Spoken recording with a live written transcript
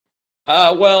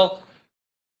Well,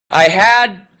 I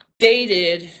had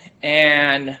dated,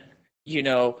 and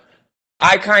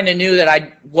I kind of knew that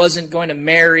I wasn't going to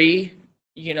marry,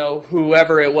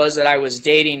 whoever it was that I was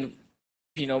dating,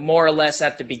 more or less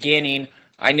at the beginning.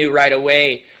 I knew right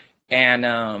away, and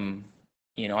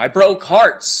I broke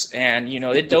hearts, and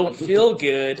it don't feel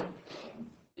good.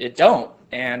 It don't,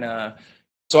 and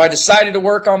so I decided to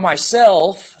work on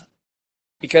myself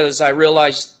because I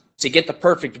realized to get the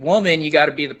perfect woman, you got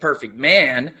to be the perfect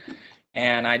man,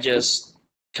 and I just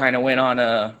kind of went on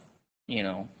a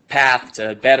path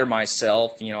to better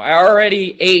myself. I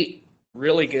already ate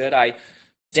really good. I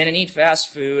didn't eat fast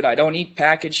food. I don't eat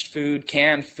packaged food,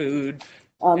 canned food.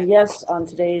 Yes, on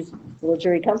today's little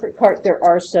jury comfort cart, there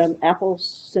are some apple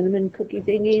cinnamon cookie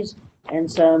thingies and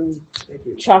some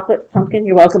chocolate pumpkin,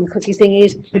 you're welcome, cookie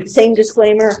thingies. Same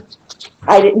disclaimer,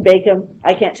 I didn't bake them.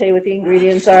 I can't tell you what the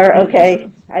ingredients are,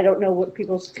 okay? I don't know what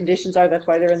people's conditions are. That's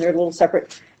why they're in their little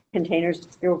separate containers.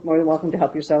 You're more than welcome to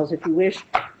help yourselves if you wish.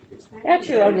 At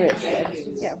your own risk.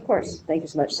 Yeah, of course. Thank you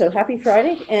so much. So happy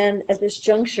Friday. And at this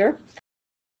juncture,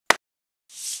 I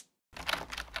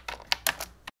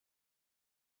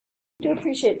do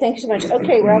appreciate it. Thank you so much.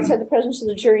 Okay, we're outside the presence of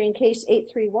the jury in case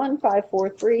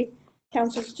 831-543.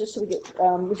 Counsel, just so we get,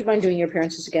 would you mind doing your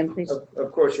appearances again, please?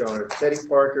 Of course, Your Honor. Theodore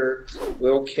Parker,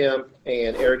 Will Kemp,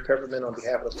 and Eric Pepperman on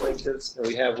behalf of the plaintiffs. And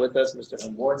we have with us Mr.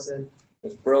 Hunwardsen,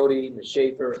 Ms. Brody, Ms.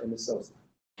 Schaefer, and Ms. Sosa.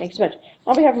 Thanks so much.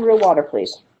 On behalf of Real Water,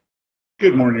 please.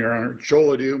 Good morning, Your Honor.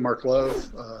 Joel Odou, Mark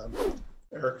Love,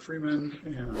 Eric Freeman,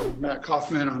 and Matt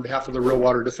Kaufmann on behalf of the Real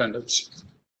Water defendants.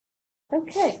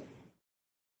 Okay.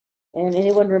 And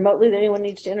anyone remotely that anyone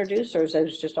needs to introduce, or is that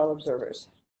just all observers?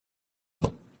 I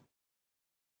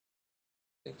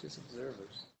think just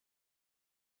observers.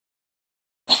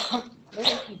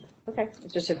 Okay,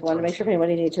 just if you want to make sure if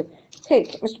anybody needs to. Okay,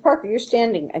 Mr. Parker, you're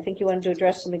standing. I think you wanted to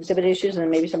address some exhibit issues, and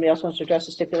then maybe somebody else wants to address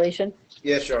the stipulation.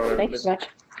 Yes, Your Honor. Thank you so much.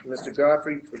 Mr.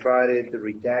 Godfrey provided the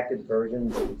redacted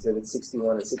versions of Exhibit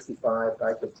 61 and 65.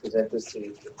 I could present this to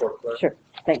the court clerk. Sure,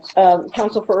 thanks.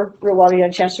 Counsel for Real Water, you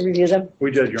had a chance to review them? We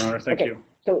did, Your Honor. Thank you.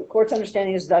 So court's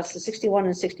understanding is that's the 61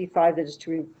 and 65 that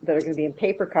are going to be in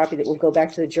paper copy that will go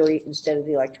back to the jury instead of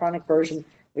the electronic version,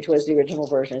 which was the original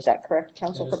version. Is that correct,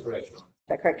 Counsel? That is correct. Is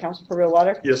that correct, Counsel for Real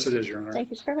Water? Yes, it is, Your Honor.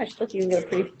 Thank you very much. Look, you can get a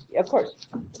pretty, of course,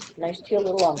 nice teal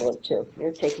little envelope too.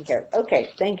 You're taken care of. Okay,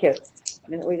 thank you.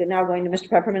 And we're now going to Mr.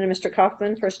 Pepperman and Mr.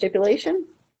 Kaufmann for stipulation.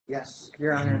 Yes,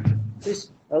 Your Honor.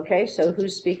 Okay, so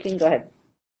who's speaking? Go ahead.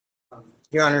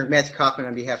 Your Honor, Matthew Kaufmann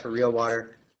on behalf of Real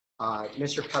Water.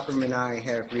 Mr. Pepperman and I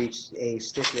have reached a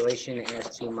stipulation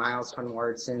as to Myles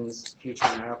Hunwardsen's future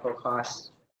medical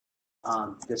costs.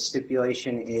 The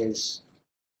stipulation is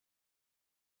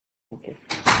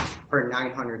for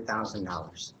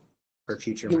 $900,000 for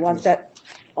future. You want that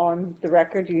on the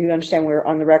record? Do you understand we're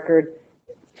on the record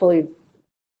fully?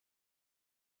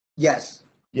 Yes.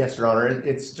 Yes, Your Honor.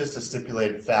 It's just a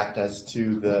stipulated fact as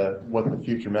to what the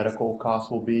future medical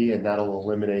costs will be, and that'll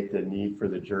eliminate the need for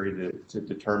the jury to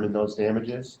determine those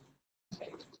damages.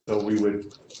 So we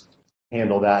would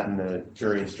handle that in the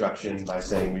jury instruction by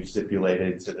saying we've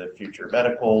stipulated to the future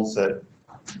medicals at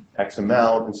X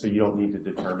amount, and so you don't need to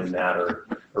determine that or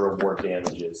award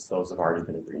damages. Those have already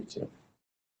been agreed to.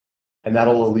 And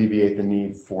that'll alleviate the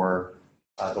need for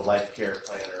the life care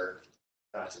planner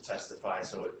to testify,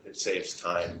 so it saves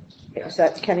time. Is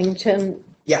that Kennington?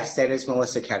 Yes, that is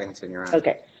Melissa Keddington, Your Honor.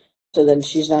 Okay, so then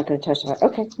she's not going to testify.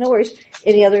 Okay, no worries.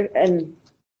 Any other, and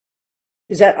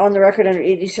is that on the record under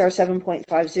EDCR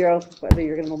 7.50, whether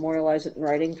you're going to memorialize it in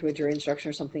writing through a jury instruction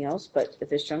or something else, but at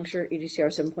this juncture, EDCR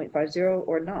 7.50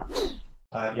 or not?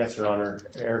 Yes, Your Honor.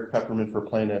 Eric Pepperman for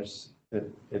plaintiffs.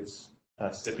 It's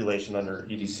stipulation under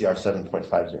EDCR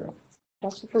 7.50.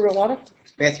 Counsel for Real Water?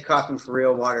 Matthew Kaufmann for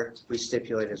Real Water. We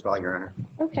stipulate as well, Your Honor.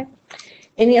 Okay.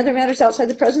 Any other matters outside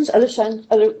the presence?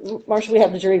 Marshal, we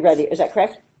have the jury ready. Is that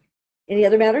correct? Any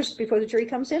other matters before the jury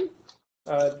comes in?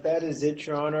 That is it,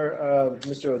 Your Honor.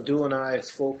 Mr. Odou and I have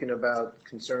spoken about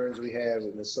concerns we have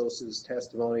with Ms. Sosa's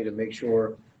testimony to make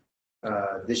sure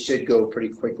this should go pretty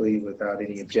quickly without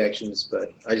any objections,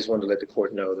 but I just wanted to let the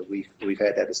court know that we've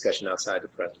had that discussion outside the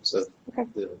presence of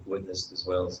the witness as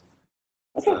well as.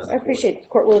 Okay, I appreciate it. The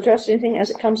court will address anything as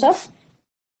it comes up.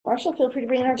 Marshal, feel free to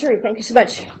bring in our jury. Thank you so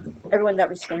much. Everyone that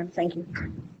was scanned, thank you.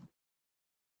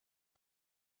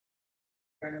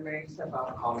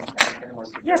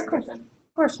 Yeah, of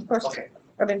course. Okay.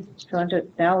 I mean, if you want to do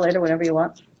it now, later, whenever you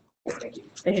want. Thank you.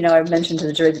 As you know, I've mentioned to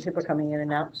the jury that people are coming in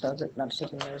and out, so that not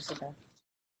taking notice of that.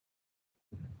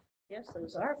 Yes,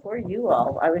 those are for you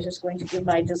all. I was just going to give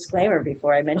my disclaimer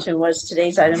before I mentioned was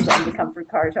today's items on the comfort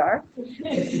cart are.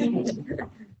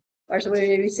 Marshal, will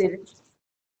you be seated?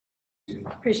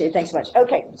 Appreciate it. Thanks so much.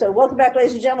 Okay, so welcome back,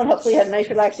 ladies and gentlemen. Hopefully you had a nice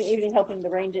relaxing evening, hoping the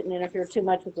rain didn't interfere too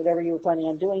much with whatever you were planning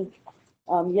on doing.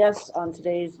 Yes, on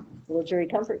today's little jury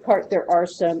comfort cart, there are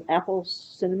some apple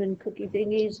cinnamon cookie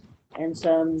thingies and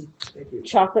some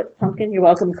chocolate pumpkin, you're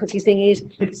welcome, cookie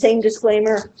thingies. Same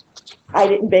disclaimer, I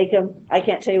didn't bake them. I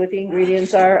can't tell you what the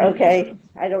ingredients are, okay?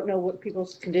 I don't know what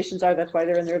people's conditions are. That's why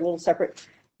they're in their little separate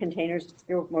containers.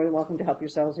 You're more than welcome to help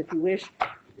yourselves if you wish.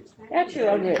 At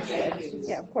your own risk.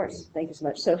 Yeah, of course. Thank you so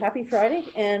much. So happy Friday.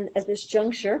 And at this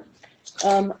juncture,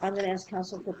 I'm going to ask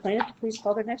counsel for plaintiff to please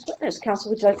call their next witness.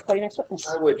 Counsel, would you like to call your next witness?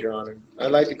 I would, Your Honor.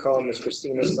 I'd like to call Ms.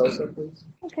 Christina Sosa, please.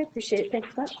 Okay, appreciate it. Thank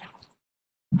you so much.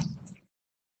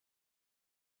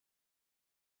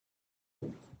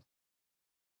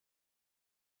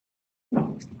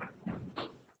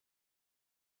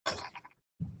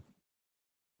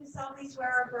 Do solemnly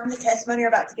swear or affirm the testimony you're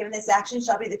about to give in this action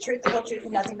shall be the truth, the whole truth,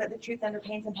 and nothing but the truth under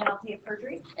pains and penalty of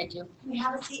perjury? I do. Can we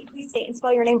have a seat? Please state and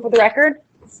spell your name for the record.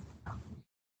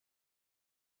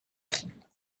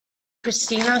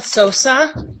 Christina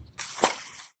Sosa,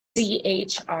 CHRISTINA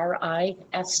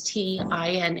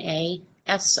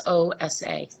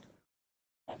SOSA.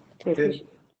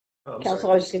 Oh, I'm Counsel,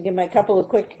 sorry. I was just going to give my couple of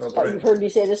quick, Oh, great. you've heard me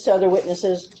say this to other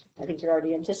witnesses. I think you're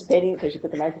already anticipating because you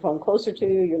put the microphone closer to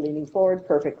you, you're leaning forward,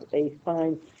 perfectly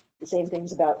fine. The same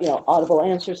things about, audible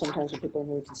answers. Sometimes when people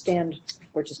move to stand,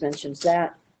 Court just mentions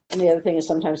that. And the other thing is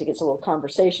sometimes it gets a little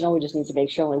conversational. We just need to make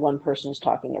sure only one person is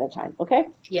talking at a time. Okay?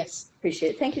 Yes. Appreciate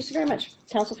it. Thank you so very much.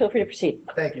 Counsel, feel free to proceed.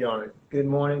 Thank you, Your Honor. Good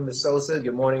morning, Ms. Sosa.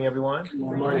 Good morning, everyone. Good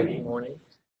morning. Good morning.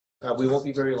 We won't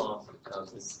be very long. I'll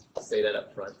just say that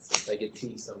up front, since I get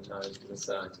teased sometimes from the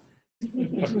side.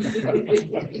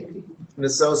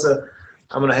 Ms. Sosa,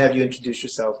 I'm going to have you introduce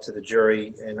yourself to the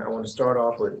jury, and I want to start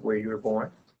off with where you were born.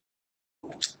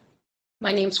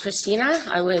 My name's Christina.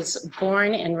 I was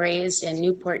born and raised in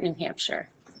Newport, New Hampshire.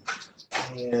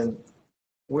 And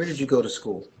where did you go to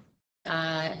school?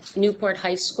 Newport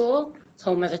High School,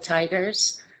 home of the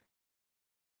Tigers.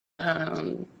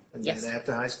 And Yes. then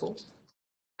after high school?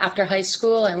 After high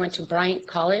school, I went to Bryant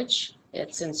College.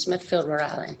 It's in Smithfield, Rhode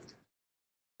Island.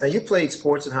 Now, you played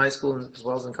sports in high school as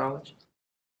well as in college?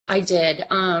 I did.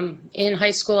 In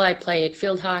high school, I played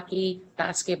field hockey,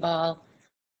 basketball,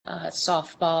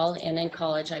 softball, and in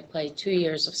college, I played 2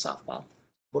 years of softball.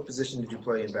 What position did you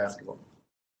play in basketball?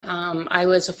 I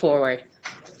was a forward.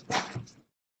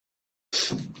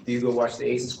 Do you go watch the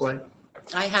Aces play?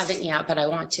 I haven't yet, but I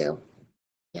want to.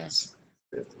 Yes.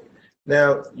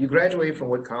 Now, you graduated from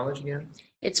what college again?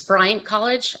 It's Bryant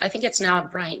College. I think it's now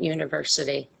Bryant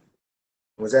University.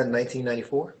 Was that in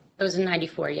 1994? It was in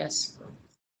 94, yes.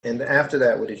 And after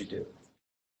that, what did you do?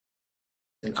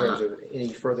 In terms of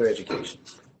any further education?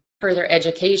 Further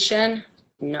education?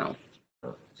 No.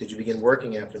 Did you begin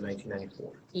working after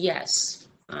 1994? Yes.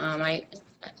 My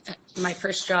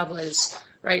first job was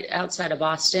right outside of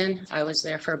Boston. I was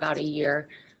there for about a year.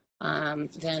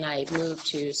 Then I moved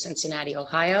to Cincinnati,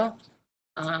 Ohio.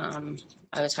 I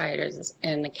was hired as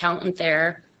an accountant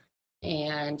there,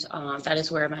 and that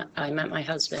is where I met my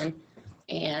husband.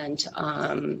 And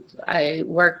I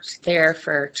worked there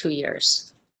for 2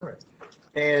 years. All right.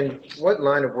 And what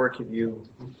line of work have you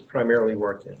primarily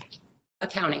worked in?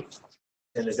 Accounting,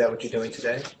 And is that what you're doing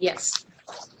today? yes.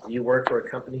 Do you work for a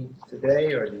company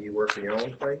today, or do you work for your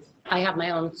own place? I have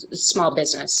my own small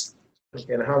business.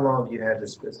 Okay, and how long have you had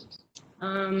this business?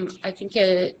 I think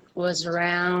it was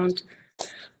around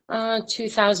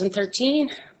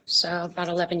 2013, so about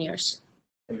 11 years.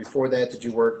 And before that, did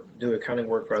you do accounting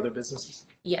work for other businesses?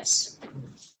 Yes.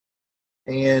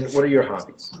 And what are your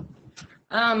hobbies?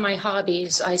 My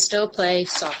hobbies, I still play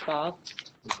softball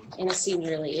in a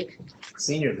senior league.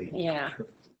 Senior league. Yeah.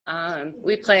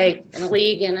 We play in a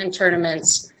league and in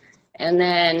tournaments. And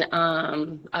then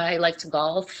I like to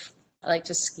golf. I like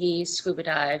to ski, scuba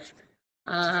dive.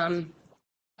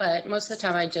 But most of the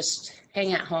time I just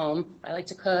hang at home. I like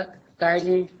to cook,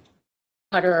 garden,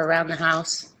 putter around the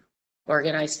house,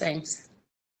 organize things.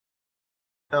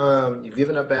 You've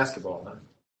given up basketball, huh?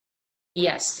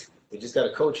 Yes. We just got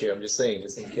a coach here. I'm just saying,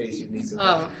 just in case you need some.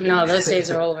 Oh, no, those days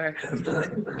are over.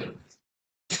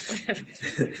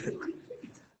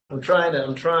 I'm trying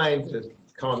to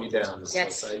calm you down, Ms.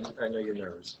 Yes. Sosa. I know you're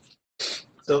nervous.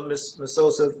 So, Ms.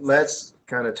 Sosa, let's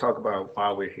kind of talk about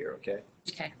why we're here, okay?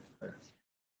 Okay.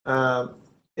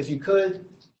 If you could,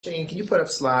 Shane, can you put up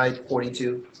slide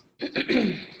 42?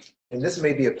 And this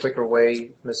may be a quicker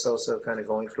way, Ms. Sosa, of kind of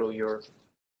going through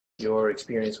your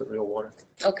experience with real water.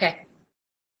 Okay.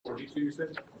 42, you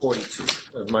said?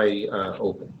 42 of my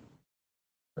open.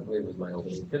 I believe it was my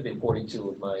open. It could be 42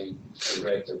 of my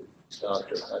director,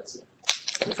 Dr. Hudson.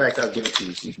 In fact, I'll give it to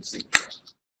you so you can see.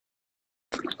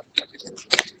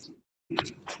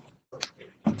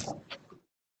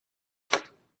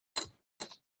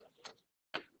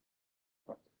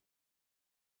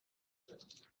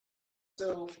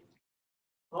 So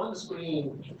on the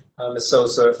screen, Ms.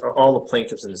 Sosa, are all the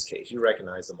plaintiffs in this case. You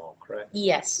recognize them all, correct?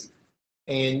 Yes,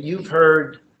 And you've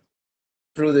heard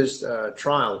through this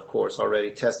trial, of course,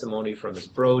 already testimony from Ms.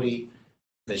 Brody,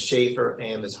 Ms. Schaefer,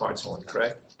 and Ms. Hartshorn,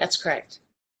 correct? that's correct.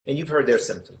 And you've heard their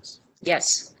symptoms.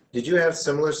 Yes, Did you have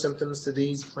similar symptoms to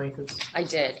these plaintiffs? I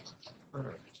did. All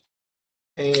right.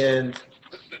 And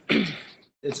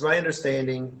it's my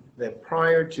understanding that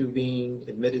prior to being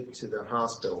admitted to the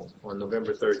hospital on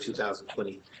November 3rd,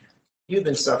 2020, you've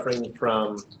been suffering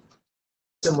from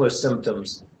similar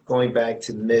symptoms going back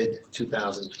to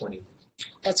mid-2020.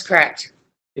 That's correct.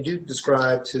 Could you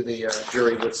describe to the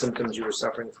jury what symptoms you were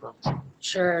suffering from?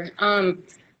 Sure.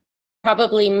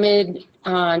 Probably mid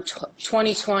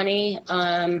 2020,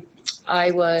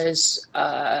 I was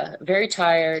very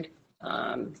tired,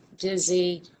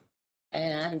 dizzy,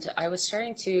 and I was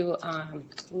starting to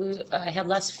I had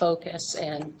less focus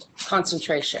and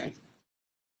concentration.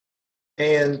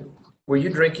 And were you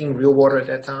drinking real water at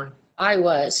that time? I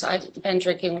was. I've been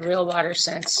drinking real water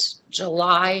since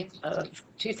July of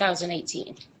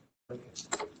 2018.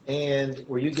 And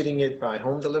were you getting it by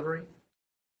home delivery?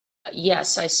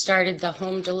 Yes, I started the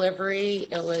home delivery.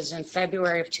 It was in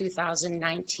February of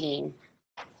 2019,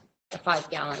 the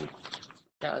 5-gallon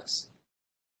jugs.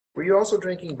 Were you also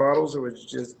drinking bottles, or was it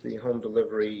just the home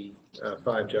delivery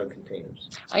 5-jug containers?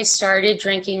 I started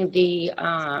drinking the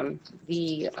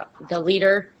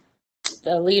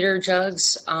liter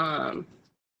jugs, The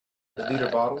liter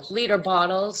bottles? liter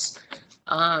bottles,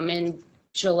 in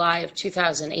July of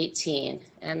 2018,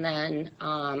 and then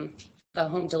the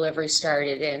home delivery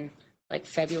started in like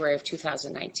February of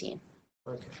 2019.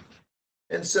 Okay.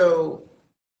 And so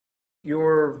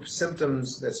your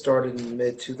symptoms that started in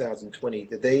mid-2020,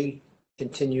 did they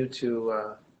continue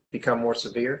to become more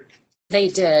severe? They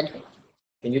did.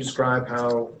 Can you describe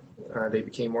how they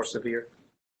became more severe?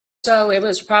 So it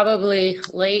was probably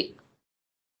late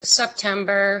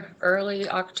September, early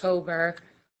October.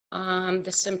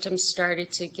 The symptoms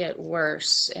started to get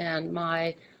worse, and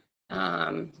my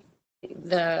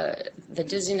the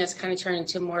dizziness kind of turned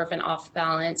into more of an off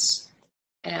balance,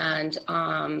 and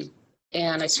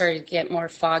I started to get more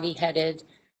foggy headed.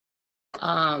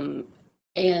 And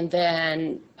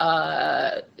then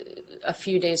a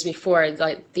few days before,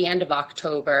 like the end of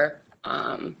October,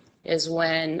 is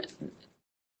when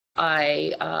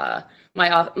my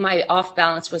off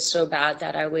balance was so bad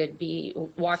that I would be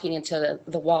walking into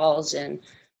the walls and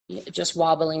just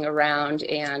wobbling around,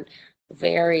 and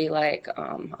very like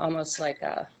almost like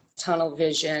a tunnel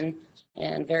vision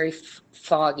and very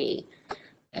foggy.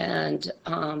 And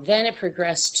then it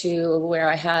progressed to where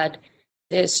I had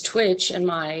this twitch in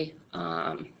my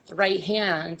right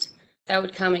hand that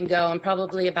would come and go. And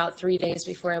probably about 3 days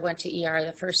before I went to ER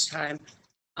the first time,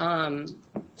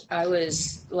 I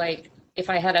was like, if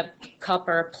I had a cup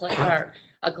or a plate or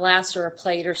a glass or a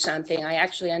plate or something, I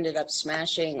actually ended up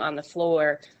smashing on the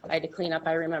floor. I had to clean up,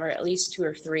 I remember, at least 2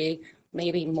 or 3,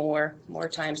 maybe more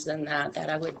times than that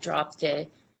I would drop the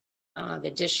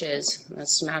dishes and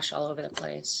smash all over the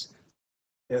place.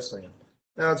 Yes, ma'am.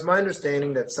 Now, it's my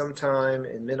understanding that sometime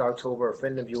in mid-October, a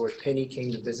friend of yours, Penny, came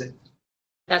to visit.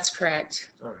 That's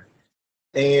correct. All right.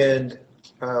 And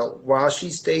while she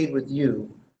stayed with you,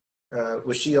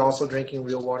 was she also drinking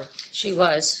real water? She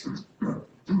was.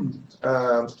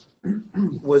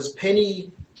 Did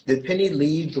Penny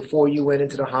leave before you went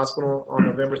into the hospital on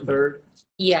November 3rd?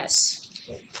 Yes.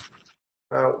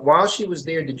 While she was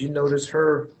there, did you notice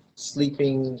her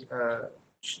sleeping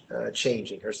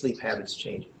changing, her sleep habits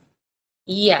changing?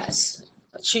 Yes.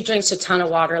 She drinks a ton of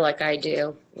water like I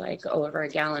do, like over a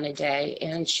gallon a day.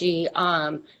 And she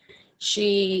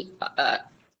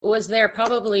was there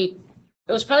probably,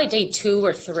 it was probably day 2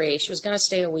 or 3. She was going to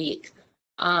stay a week.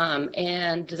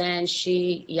 And then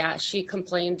she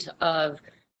complained of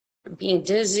being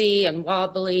dizzy and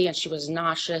wobbly, and she was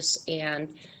nauseous.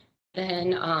 And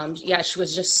then, she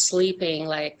was just sleeping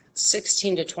like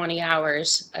 16 to 20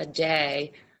 hours a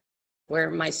day, where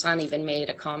my son even made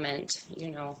a comment,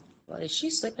 well, is she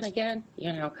sleeping again?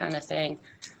 Kind of thing.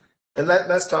 And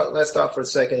let's stop for a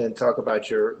second and talk about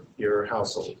your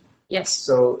household. Yes.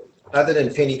 So other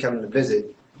than Penny coming to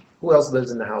visit, who else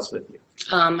lives in the house with you?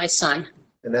 My son.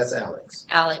 And that's Alex.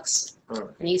 Alex. All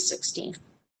right. And he's 16.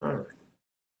 All right.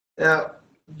 Now,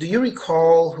 do you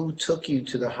recall who took you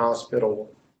to the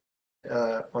hospital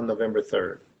on November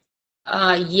 3rd?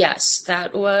 Yes,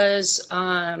 that was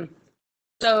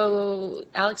So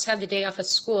Alex had the day off of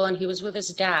school and he was with his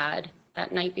dad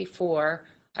that night before.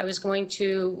 I was going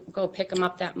to go pick him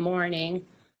up that morning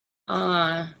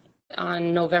on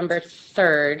November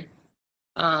 3rd.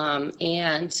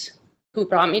 And who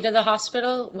brought me to the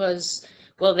hospital was,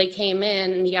 well, they came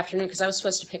in the afternoon because I was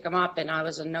supposed to pick him up and I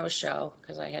was a no-show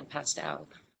because I had passed out.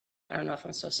 I don't know if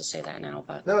I'm supposed to say that now,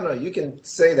 but. No, you can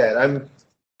say that.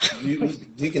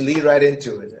 You can lead right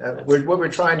into it. What we're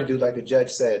trying to do, like the judge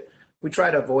said, we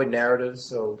try to avoid narratives.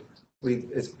 So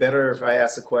it's better if I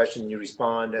ask a question, you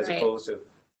respond as opposed to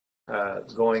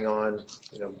going on,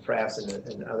 perhaps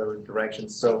in other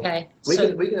directions. So Okay. we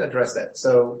can address that.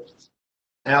 So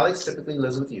Alex typically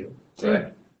lives with you,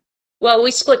 correct? Well, we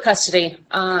split custody.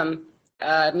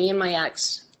 Me and my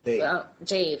ex, Dave.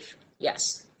 Dave.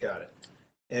 Yes. Got it.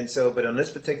 And so, but on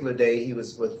this particular day, he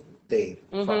was with Dave,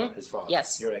 his father.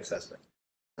 Yes. Your ex-husband.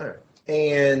 All right.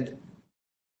 And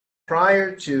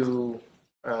prior to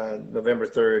November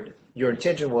 3rd, your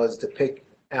intention was to pick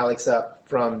Alex up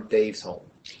from Dave's home.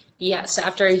 Yes,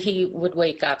 after he would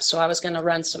wake up. So I was going to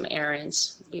run some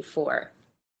errands before.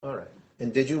 All right.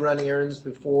 And did you run errands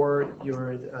before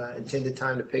your intended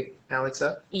time to pick Alex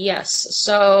up? Yes.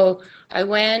 So I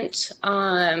went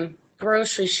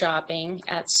grocery shopping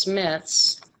at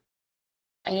Smith's.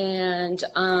 And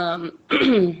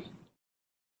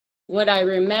what I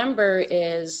remember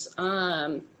is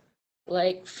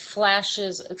like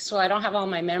flashes. So I don't have all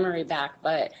my memory back,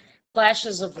 but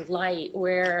flashes of light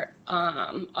where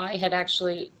I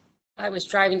was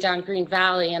driving down Green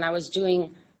Valley and I was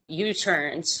doing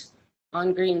U-turns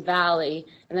on Green Valley.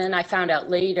 And then I found out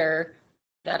later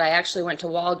that I actually went to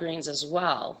Walgreens as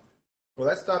well. Well,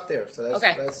 let's stop there. So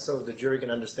that's so the jury can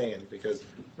understand, because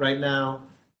right now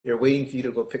they're waiting for you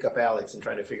to go pick up Alex and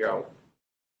trying to figure out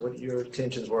what your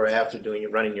intentions were after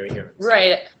running your errands.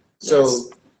 Right. So yes.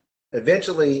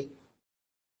 Eventually,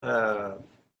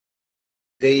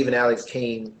 Dave and Alex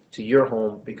came to your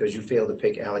home because you failed to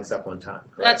pick Alex up on time,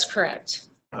 correct? That's correct.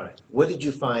 All right. What did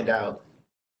you find out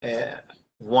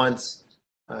once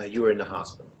you were in the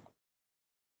hospital?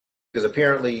 Because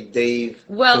apparently Dave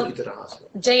took you to the hospital.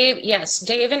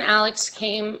 Dave and Alex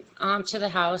came to the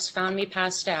house, found me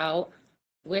passed out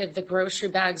with the grocery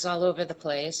bags all over the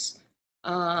place.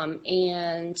 When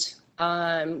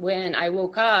I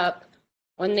woke up,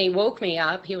 when they woke me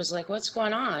up, he was like, "What's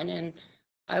going on?" And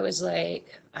I was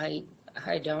like, I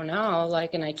don't know.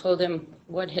 And I told him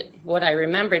what I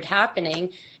remembered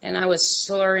happening, and I was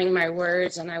slurring my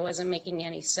words and I wasn't making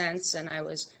any sense and I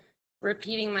was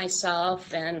repeating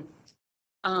myself, and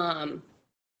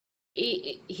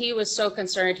he was so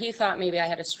concerned. He thought maybe I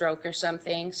had a stroke or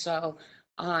something. So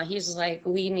he's like,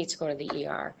 "We need to go to the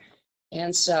ER."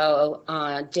 And so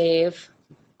Dave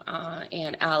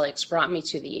and Alex brought me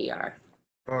to the ER.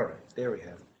 All right, there we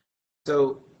have it.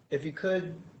 So if you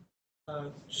could,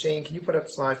 Shane, can you put up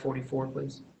slide 44,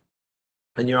 please?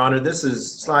 And Your Honor, this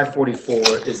is slide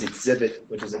 44 is exhibit,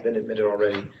 which has been admitted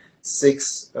already,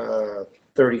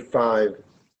 635,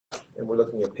 and we're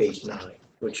looking at page 9,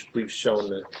 which we've shown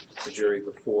the jury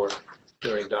before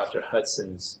during Dr.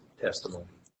 Hudson's testimony.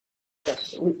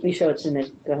 Yes, we show it's in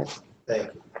it. Go ahead.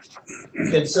 Thank you.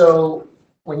 And so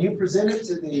when you present it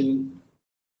to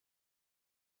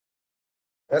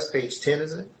that's page 10,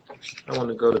 isn't it? I want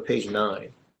to go to page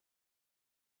 9.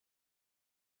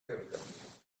 There we go.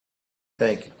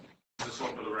 Thank you. This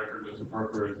one for the record is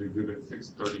appropriate as exhibit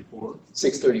 634.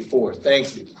 634,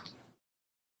 thank you.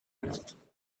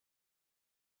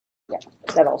 Yeah,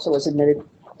 that also was admitted.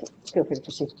 Feel free to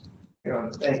proceed. Your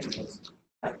Honor, thank you.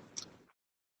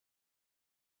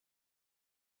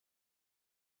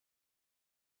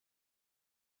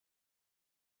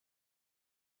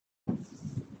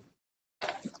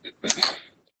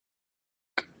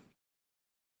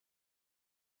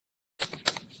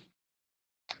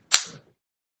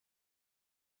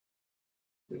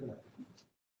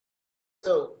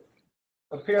 So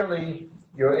apparently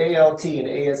your ALT and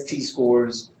AST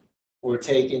scores were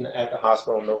taken at the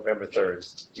hospital on November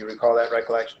 3rd. Do you recall that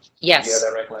recollection? Yes. Do you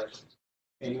have that recollection?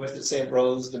 And you went to St.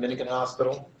 Rose Dominican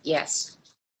Hospital? Yes.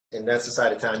 And that's the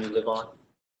side of town you live on?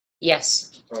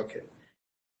 Yes. Okay.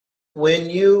 When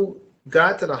you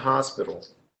got to the hospital,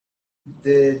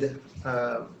 did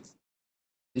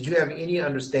you have any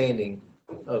understanding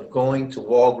of going to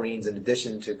Walgreens in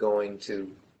addition to going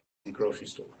to the grocery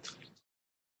store?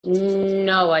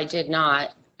 No, I did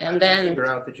not. And then figure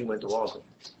out that you went to Walgreens.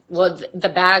 Well, the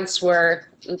bags were,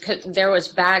 there was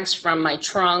bags from my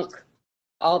trunk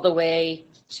all the way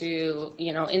to,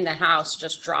 in the house,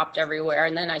 just dropped everywhere.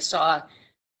 And then I saw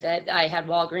that I had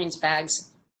Walgreens bags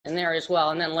in there as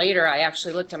well. And then later I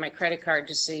actually looked at my credit card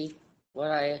to see what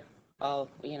I all,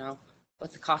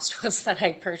 what the cost was that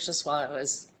I purchased while I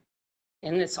was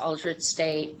in this altered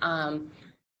state. And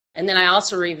then I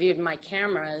also reviewed my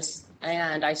cameras,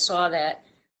 and I saw that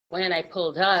when I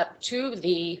pulled up to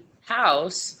the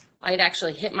house, I'd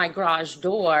actually hit my garage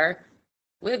door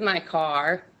with my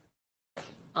car.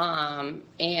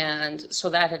 And so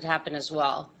that had happened as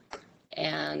well.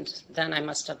 And then I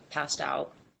must have passed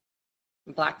out,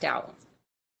 blacked out.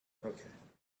 Okay.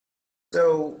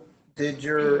 So did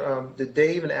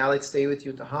Dave and Alex stay with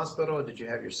you at the hospital, or did you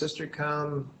have your sister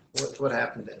come? What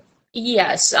happened then?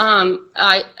 Yes,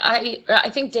 I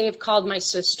think Dave called my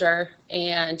sister,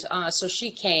 and so she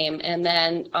came, and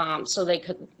then so they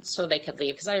could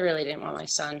leave, because I really didn't want my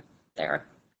son there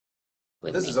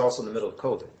with This me. is also in the middle of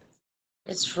COVID.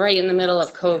 It's right in the middle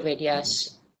of COVID,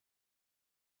 yes.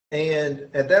 And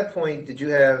at that point, did you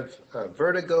have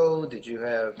vertigo? Did you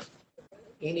have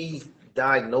any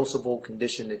diagnosable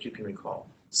condition that you can recall?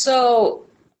 So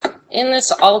in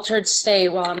this altered state,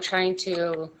 while I'm trying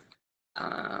to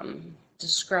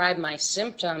describe my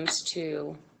symptoms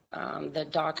to the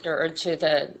doctor, or to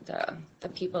the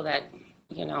people that,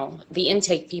 the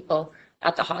intake people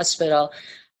at the hospital,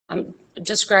 I'm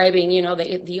describing,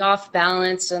 the off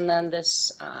balance, and then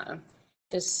this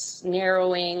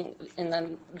narrowing, and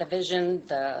then the vision,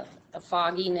 the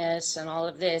fogginess, and all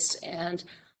of this. And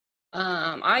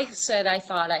I said I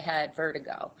thought I had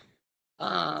vertigo.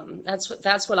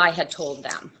 That's what I had told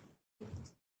them.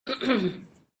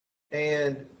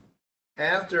 And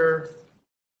after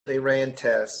they ran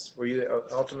tests, were you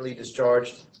ultimately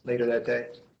discharged later that day?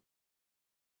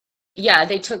 Yeah,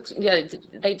 they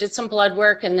did some blood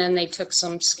work, and then they took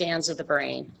some scans of the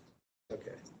brain.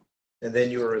 Okay. And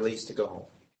then you were released to go home?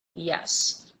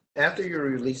 Yes. After you were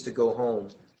released to go home,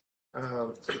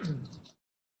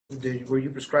 were you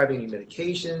prescribed any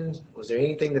medication? Was there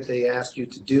anything that they asked you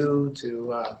to do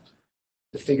to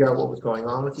figure out what was going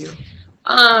on with you?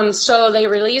 So they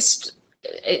released,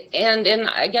 and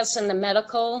I guess in the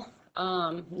medical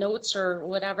notes or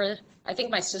whatever, I think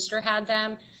my sister had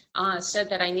them, said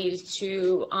that I needed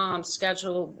to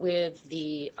schedule with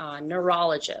the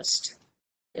neurologist,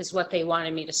 is what they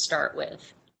wanted me to start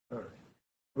with. All right.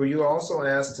 Were you also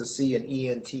asked to see an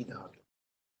ENT doctor?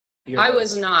 I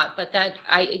was not, but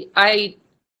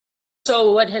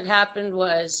so what had happened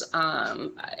was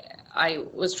I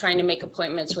was trying to make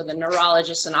appointments with a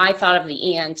neurologist, and I thought of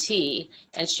the ENT,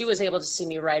 and she was able to see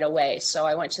me right away. So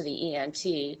I went to the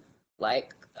ENT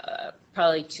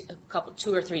probably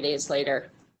 2 or 3 days later.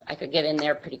 I could get in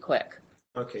there pretty quick.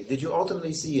 Okay. Did you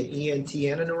ultimately see an ENT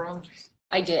and a neurologist?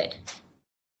 I did.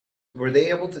 Were they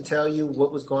able to tell you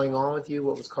what was going on with you,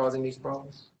 what was causing these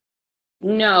problems?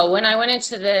 No, when I went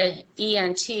into the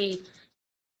ENT,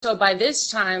 so by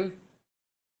this time,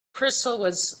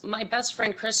 my best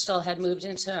friend Crystal had moved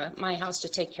into my house to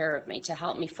take care of me, to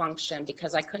help me function,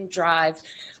 because I couldn't drive.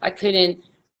 I couldn't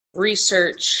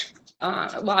research.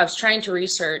 I was trying to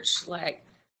research,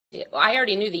 I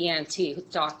already knew the ENT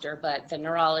doctor, but the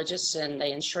neurologist and the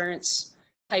insurance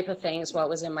type of things, what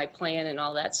was in my plan and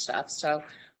all that stuff. So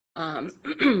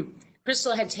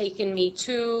Crystal had taken me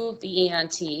to the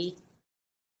ENT,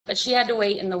 but she had to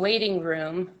wait in the waiting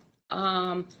room.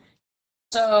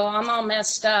 So I'm all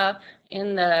messed up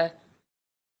in the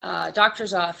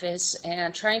doctor's office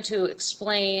and trying to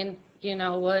explain,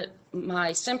 what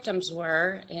my symptoms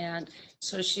were. And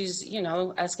so she's,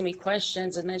 asking me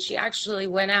questions. And then she actually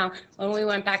went out, when we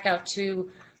went back out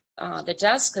to the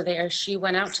desk there, she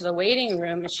went out to the waiting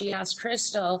room, and she asked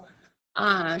Crystal,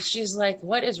 she's like,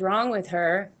 what is wrong with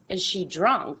her? Is she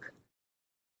drunk?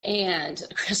 And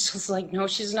Crystal's like, no,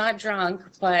 she's not drunk,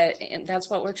 and that's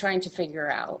what we're trying to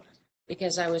figure out,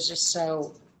 because I was just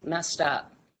so messed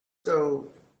up. So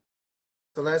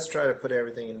let's try to put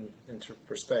everything into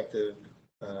perspective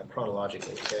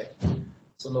chronologically, okay?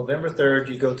 So November 3rd,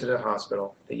 you go to the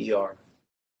hospital, the ER.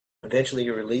 Eventually,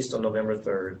 you're released on November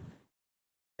 3rd.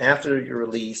 After you're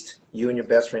released, you and your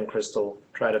best friend Crystal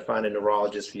try to find a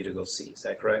neurologist for you to go see. Is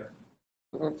that correct?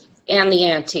 And the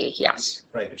ENT, yes.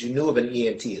 Right, but you knew of an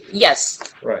ENT at least.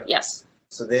 Yes. Right. Yes.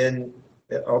 So then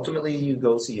ultimately you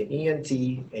go see an ENT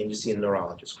and you see a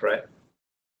neurologist, correct?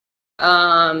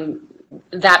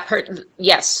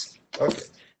 Yes. Okay.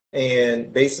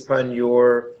 And based upon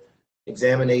your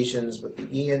examinations with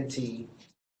the ENT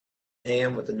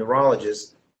and with the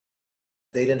neurologist,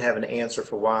 they didn't have an answer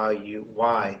for why you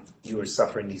were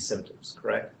suffering these symptoms,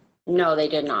 correct? No, they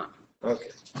did not. Okay.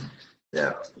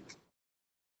 Now,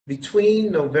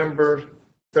 between November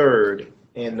 3rd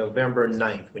and November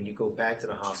 9th, when you go back to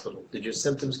the hospital, did your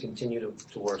symptoms continue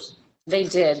to worsen? They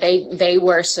did. They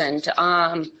worsened.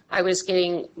 I was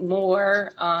getting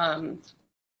more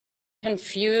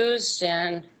confused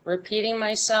and repeating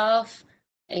myself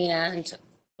and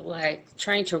like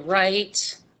trying to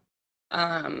write.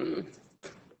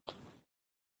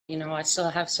 You know, I still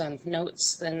have some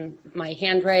notes in my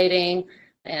handwriting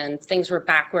and things were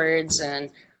backwards. And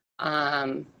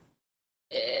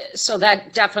so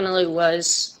that definitely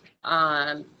was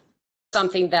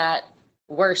something that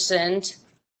worsened.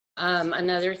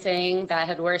 Another thing that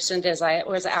had worsened is I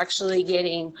was actually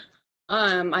getting,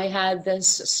 I had this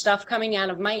stuff coming out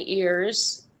of my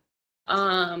ears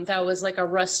that was like a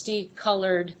rusty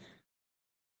colored,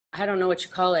 I don't know what you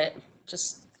call it,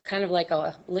 just kind of like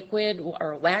a liquid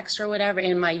or wax or whatever,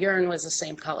 and my urine was the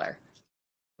same color.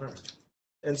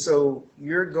 And so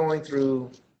you're going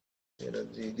through, you know,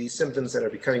 these symptoms that are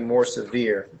becoming more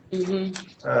severe.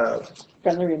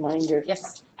 Friendly reminder.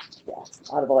 Yes. Yeah,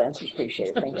 audible answers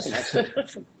appreciated. Thanks so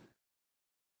much.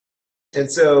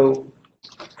 And so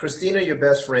Christina, your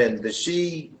best friend, does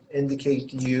she indicate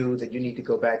to you that you need to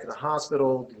go back to the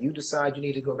hospital? Do you decide you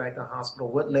need to go back to the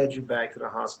hospital? What led you back to the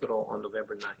hospital on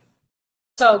November 9th?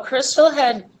 So Crystal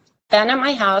had been at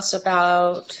my house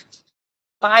about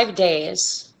 5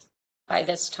 days by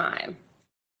this time.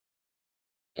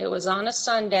 It was on a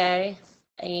Sunday,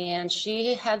 and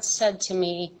she had said to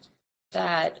me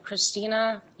that,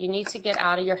 Christina, you need to get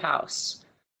out of your house.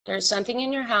 There's something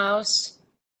in your house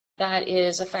that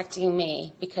is affecting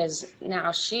me, because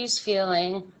now she's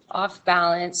feeling off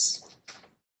balance.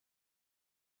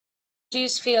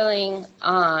 She's feeling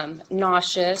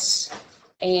nauseous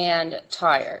and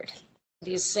tired.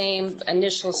 These same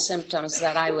initial symptoms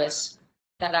that I was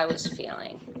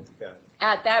feeling. Yeah.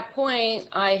 At that point,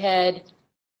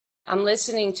 I'm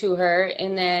listening to her,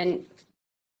 and then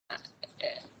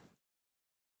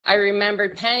I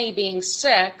remembered Penny being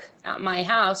sick at my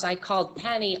house. I called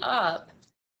Penny up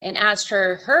and asked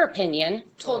her her opinion,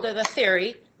 told her the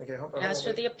theory, Okay, hold on. asked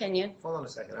her the opinion. Hold on a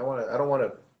second. I don't want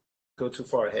to go too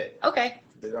far ahead. Okay,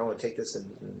 I want to take this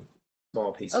in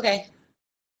small pieces. okay,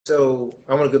 So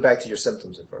I want to go back to your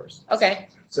symptoms at first. okay,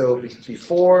 So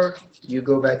before you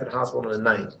go back to the hospital on the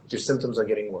 9th, your symptoms are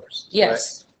getting worse.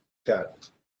 yes. Right? Got it.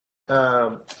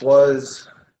 Was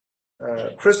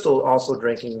Crystal also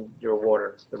drinking your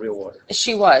water, the real water?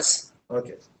 She was.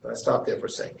 Okay, I stopped there for a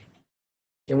second.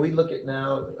 Can we look at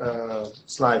now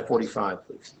slide 45,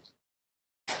 please?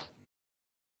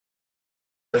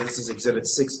 This is exhibit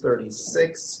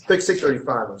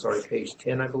 635, I'm sorry, page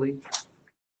 10, I believe.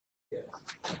 Yeah.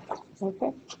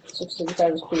 Okay,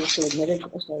 635 was previously admitted,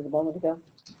 as noted a moment ago.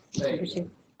 Thank you.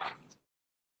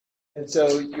 And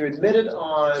so you're admitted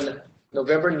on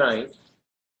November 9th.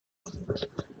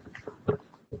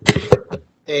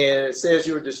 And it says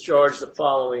you were discharged the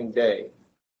following day.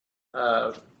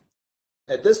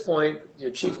 At this point,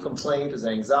 your chief complaint is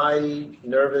anxiety,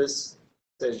 nervous,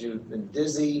 says you've been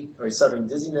dizzy, or you're suffering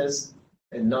dizziness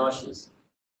and nauseous.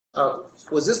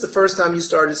 Was this the first time you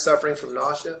started suffering from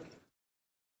nausea?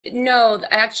 No,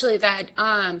 actually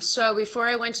so before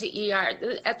I went to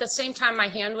ER, at the same time my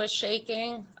hand was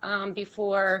shaking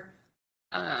before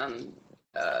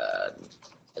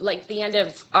like the end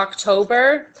of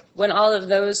October, when all of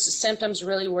those symptoms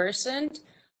really worsened.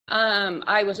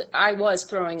 I was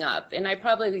throwing up, and I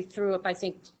probably threw up, I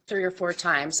think 3 or 4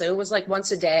 times. So it was like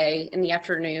once a day in the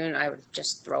afternoon, I would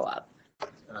just throw up.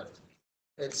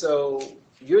 And so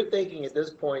you're thinking at this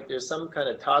point, there's some kind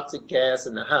of toxic gas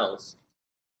in the house,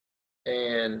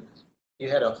 and you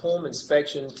had a home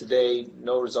inspection today,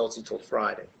 no results until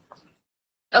Friday.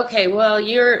 Okay, well,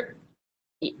 you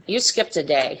skipped a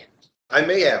day. I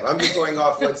may have. I'm just going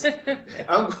off what's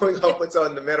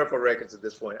on the medical records at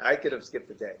this point. I could have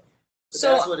skipped a day. But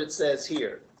So that's what it says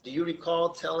here. Do you recall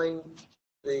telling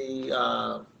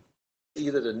the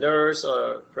either the nurse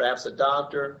or perhaps a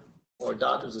doctor or a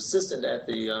doctor's assistant at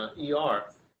the ER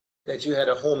that you had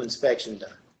a home inspection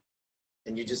done,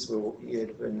 and you were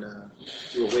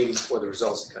waiting for the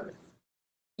results to come in?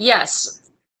 yes.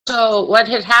 So what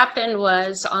had happened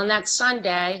was on that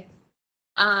Sunday,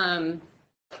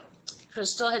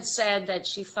 Crystal had said that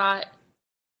she thought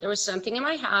there was something in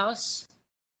my house.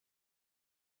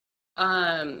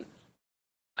 I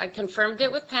confirmed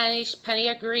it with Penny. Penny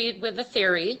agreed with the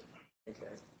theory. Okay.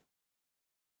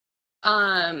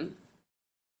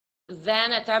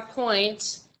 Then at that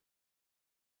point,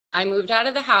 I moved out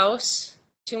of the house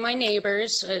to my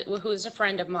neighbors, who's a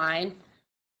friend of mine.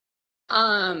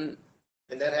 And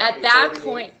that At that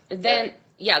point, then,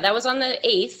 yeah, that was on the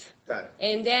 8th. Got it.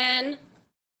 And then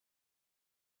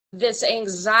this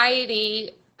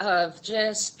anxiety of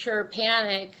just pure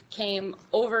panic came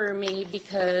over me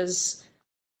because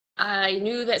I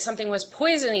knew that something was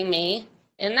poisoning me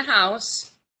in the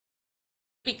house.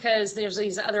 because there's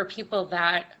these other people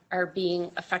that are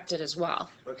being affected as well.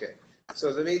 Okay, so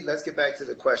let's get back to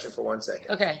the question for 1 second.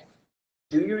 Okay.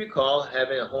 Do you recall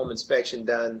having a home inspection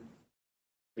done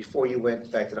before you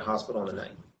went back to the hospital on the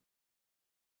night?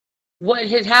 What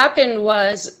had happened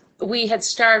was we had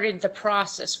started the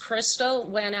process. Crystal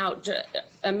went out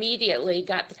immediately,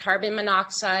 got the carbon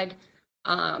monoxide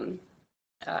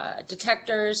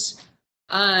detectors.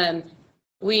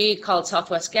 We called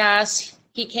Southwest Gas.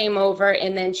 He came over,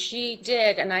 and then she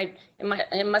did, and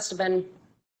it must have been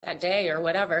that day or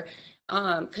whatever,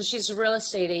 because she's a real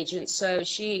estate agent, so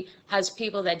she has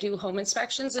people that do home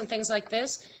inspections and things like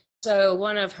this. So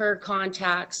one of her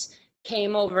contacts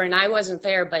came over, and I wasn't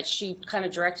there, but she kind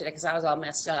of directed it because I was all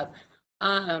messed up.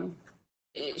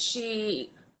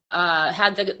 She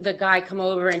had the guy come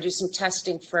over and do some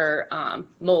testing for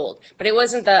mold, but it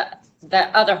wasn't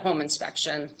the other home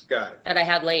inspection Got it. that I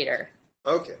had later.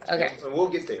 Okay. Okay. And we'll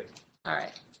get there. All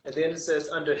right. And then it says,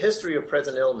 under history of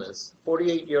present illness,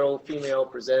 48-year-old female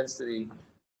presents to the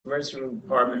emergency room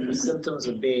department with symptoms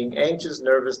of being anxious,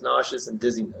 nervous, nauseous, and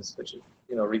dizziness, which,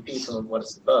 repeats on what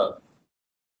is above.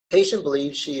 Patient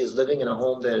believes she is living in a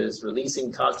home that is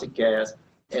releasing toxic gas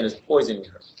and is poisoning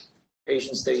her.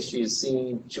 Patient states she was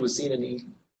seen in the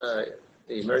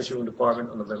emergency room department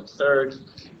on November 3rd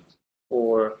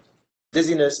for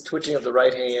dizziness, twitching of the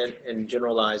right hand, and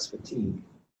generalized fatigue.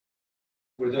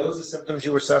 Were those the symptoms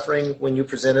you were suffering when you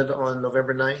presented on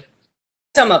November 9th?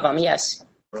 Some of them, yes.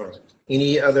 All right.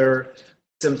 Any other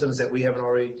symptoms that we haven't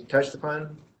already touched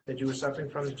upon that you were suffering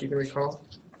from that you can recall?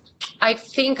 I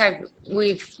think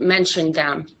we've mentioned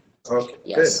them. Okay,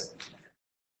 Yes. good.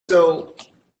 So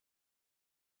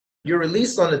you're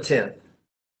released on the 10th.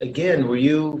 Again, were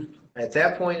you at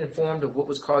that point informed of what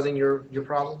was causing your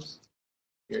problems?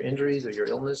 Your injuries or your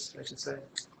illness, I should say?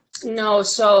 No,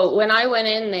 so when I went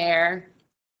in there,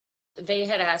 they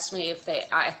had asked me if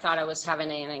I thought I was having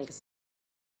an anxiety.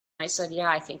 I said, yeah,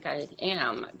 I think I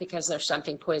am, because there's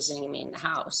something poisoning me in the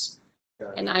house.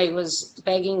 And I was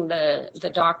begging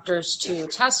the doctors to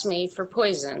test me for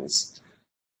poisons.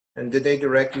 And did they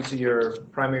direct you to your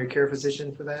primary care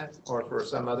physician for that, or for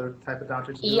some other type of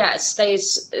doctor to do it? Yes,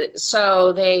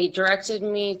 so they directed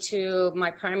me to my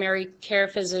primary care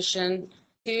physician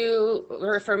to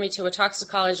refer me to a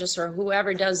toxicologist or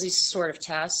whoever does these sort of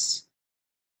tests.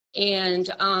 And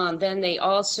then they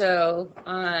also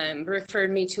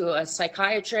referred me to a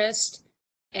psychiatrist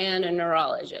and a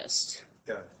neurologist.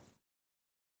 Got it.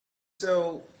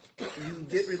 So you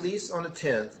get released on the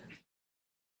 10th.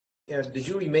 Did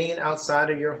you remain outside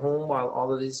of your home while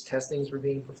all of these testings were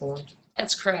being performed?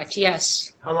 That's correct,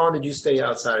 yes. How long did you stay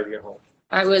outside of your home?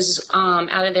 I was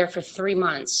out of there for 3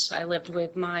 months. I lived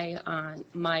with my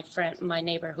friend, my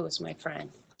neighbor who was my friend.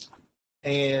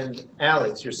 And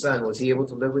Alex, your son, was he able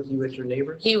to live with you at your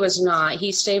neighbor? He was not.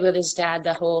 He stayed with his dad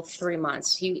the whole 3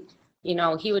 months. He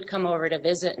would come over to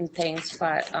visit and things,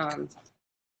 but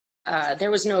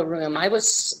there was no room. I was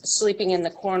sleeping in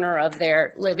the corner of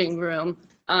their living room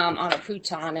on a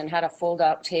futon and had a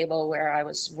fold-out table where I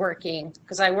was working,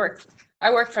 because I worked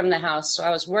from the house, so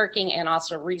I was working and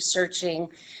also researching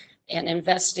and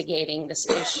investigating this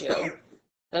issue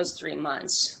those 3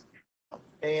 months.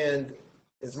 And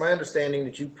it's my understanding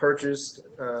that you purchased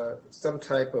some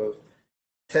type of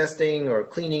testing or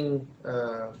cleaning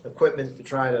equipment to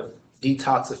try to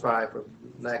detoxify, for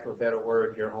lack of a better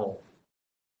word, your home.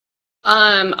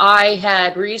 I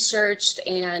had researched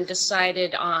and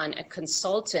decided on a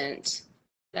consultant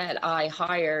that I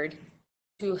hired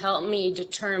to help me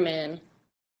determine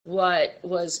what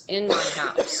was in my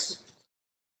house.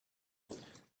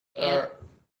 And,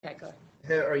 okay, go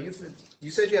ahead.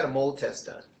 You said you had a mold test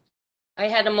done. I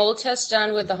had a mold test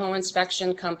done with the home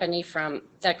inspection company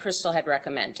that Crystal had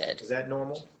recommended. Is that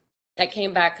normal? That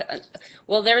came back,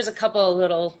 well, there was a couple of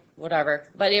little whatever,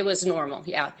 but it was normal,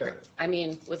 yeah. Okay. I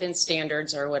mean, within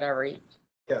standards or whatever.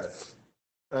 Got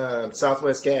it.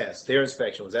 Southwest Gas, their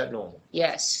inspection, was that normal?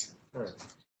 Yes. All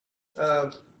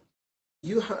right.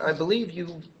 I believe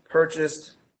you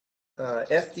purchased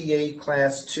FDA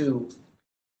Class 2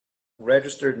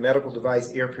 registered medical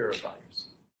device air purifiers.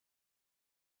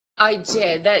 I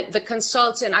did. The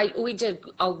consultant, we did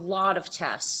a lot of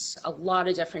tests, a lot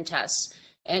of different tests.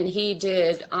 And he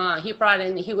brought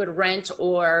in, he would rent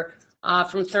or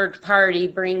from third party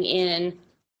bring in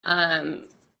the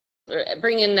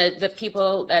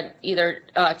people that either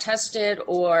tested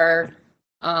or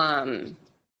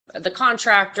the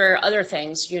contractor, other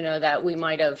things, that we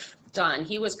might have done.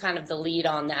 He was kind of the lead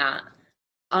on that.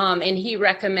 And he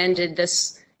recommended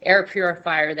this air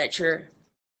purifier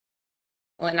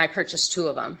and I purchased 2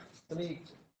 of them.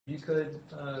 You You could,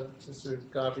 Mr.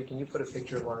 Godfrey, can you put a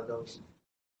picture of one of those?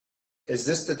 Is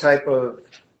this the type of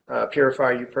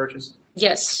purifier you purchased?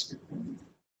 Yes,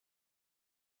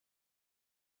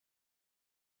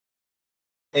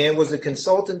 And was the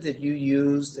consultant that you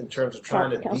used in terms of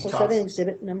trying to Counsel, is that an detox?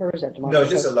 exhibit number or is that No, demonstrative?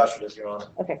 just illustrative, Your Honor.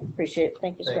 Okay, appreciate it.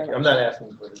 Thank you so Thank very you. I'm much. not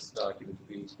asking for this document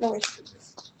to be. No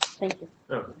worries. Thank you.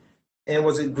 Okay. And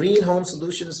was it Green Home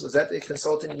Solutions? Was that the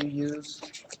consultant you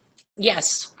used?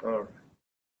 yes, All right.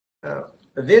 Now,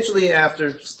 eventually,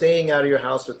 after staying out of your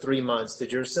house for 3 months,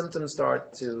 did your symptoms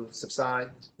start to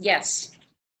subside? yes,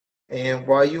 And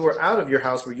while you were out of your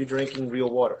house, were you drinking real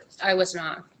water? I was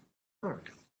not. All right.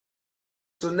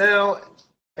 So now,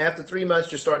 after 3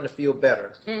 months, you're starting to feel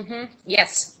better.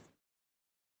 Yes,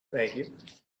 Thank you.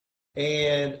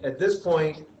 And at this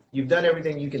point, you've done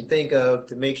everything you can think of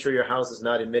to make sure your house is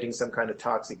not emitting some kind of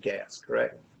toxic gas,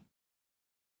 correct?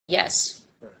 yes,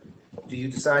 Do you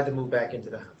decide to move back into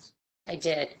the house? I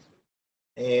did.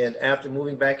 And after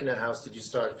moving back into the house, did you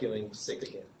start feeling sick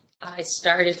again? I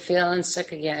started feeling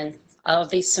sick again. All of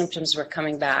these symptoms were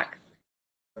coming back.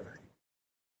 All right.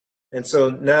 And so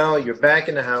now you're back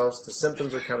in the house, the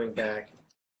symptoms are coming back.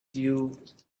 Do you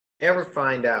ever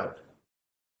find out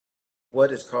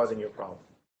what is causing your problem?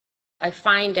 I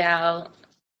find out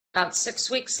about 6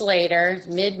 weeks later,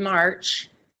 mid-March,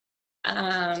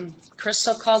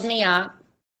 Crystal called me up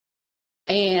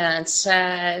and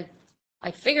said, I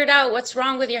figured out what's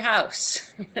wrong with your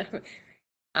house.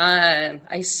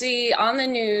 I see on the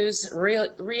news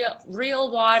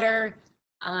real water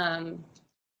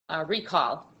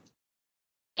recall.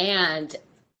 And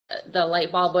the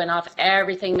light bulb went off.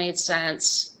 Everything made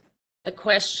sense. The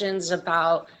questions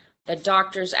about the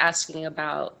doctors asking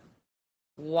about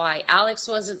why Alex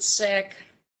wasn't sick,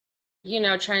 you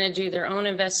know, trying to do their own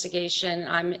investigation.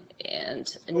 Now.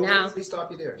 Let me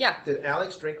stop you there. Yeah. Did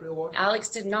Alex drink real water? Alex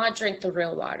did not drink the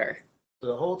real water. So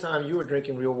the whole time you were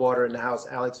drinking real water in the house,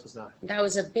 Alex was not. That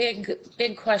was a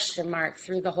big question mark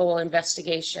through the whole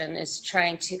investigation, is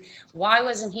trying to, why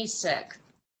wasn't he sick?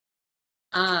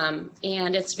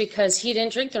 And it's because he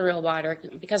didn't drink the real water,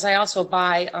 because I also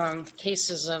buy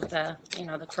cases of the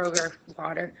Kroger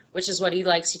water, which is what he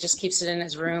likes. He just keeps it in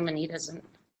his room and he doesn't,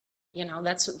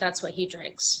 that's what he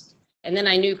drinks. And then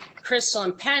I knew Crystal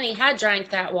and Penny had drank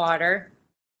that water,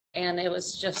 and it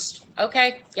was just,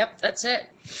 okay, yep, that's it.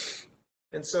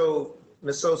 And so,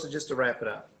 Ms. Sosa, just to wrap it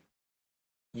up,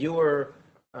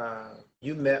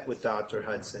 you met with Dr.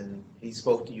 Hudson. He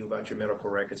spoke to you about your medical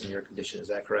records and your condition. Is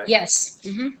that correct? Yes.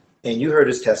 Mm-hmm. And you heard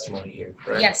his testimony here,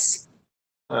 correct? Yes.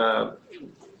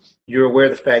 You're aware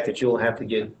of the fact that you'll have to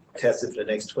get tested for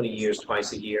the next 20 years,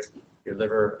 twice a year, your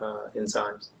liver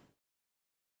enzymes?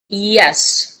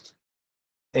 Yes.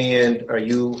 And are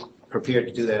you prepared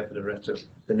to do that for the rest of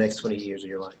the next 20 years of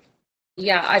your life?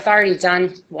 Yeah, I've already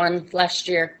done one last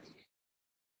year.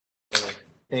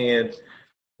 And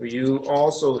were you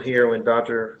also here when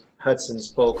Dr. Hudson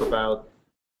spoke about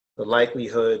the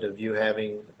likelihood of you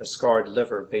having a scarred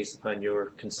liver based upon your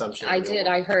consumption? I did.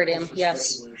 I heard him.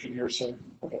 Yes.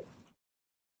 Okay.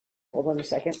 Hold on a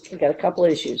second. We've got a couple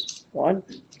of issues. One,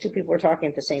 two people were talking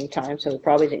at the same time, so we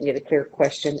probably didn't get a clear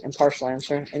question and partial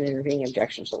answer and intervening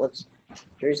objection. So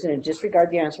jury's going to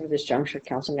disregard the answer for this juncture.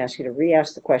 Counsel can ask you to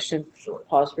re-ask the question. Sure.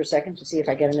 Pause for a second to see if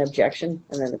I get an objection,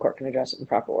 and then the court can address it in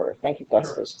proper order. Thank you. Go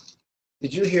ahead, please.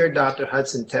 Did you hear Dr.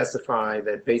 Hudson testify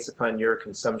that based upon your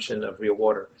consumption of real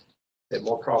water, that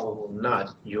more probable than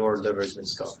not, your liver has been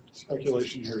scarred?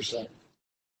 Speculation here, sir.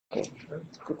 Okay.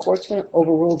 The court's going to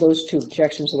overrule those two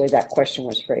objections the way that question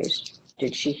was phrased.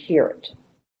 Did she hear it?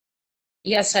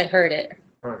 Yes, I heard it.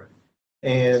 All right.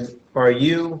 And are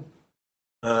you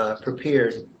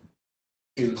prepared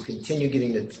to continue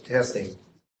getting the testing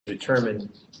to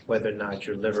determine whether or not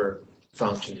your liver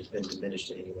function has been diminished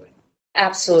in any way?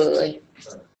 Absolutely.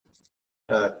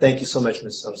 Thank you so much,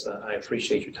 Ms. Sosa. I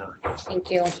appreciate your time.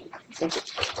 Thank you. Thank you.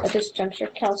 At this juncture,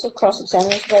 counsel,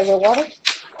 cross-examination by real water.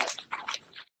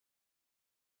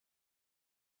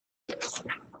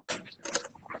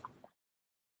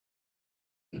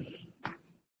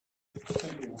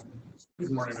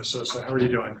 Good morning, Ms. Sosa. How are you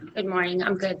doing? Good morning.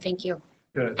 I'm good. Thank you.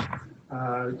 Good.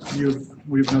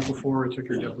 We've met before. I took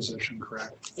your deposition,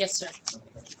 correct? Yes, sir.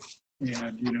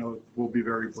 And, we'll be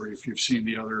very brief. You've seen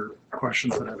the other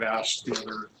questions that I've asked the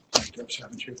other plaintiffs,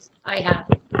 haven't you? I have.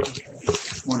 Okay.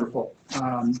 Wonderful.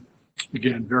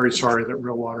 Again, very sorry that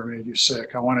real water made you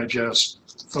sick. I want to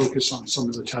just focus on some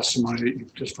of the testimony that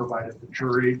you've just provided the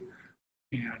jury,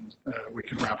 and we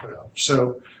can wrap it up.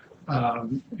 So, are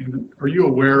you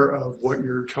aware of what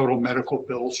your total medical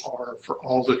bills are for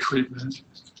all the treatment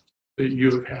that you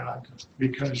have had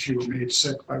because you were made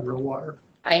sick by real water?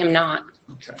 I am not.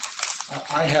 Okay.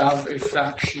 I have a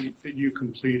fact sheet that you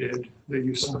completed, that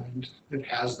you signed, that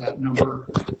has that number.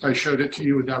 If I showed it to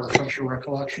you, would that refresh your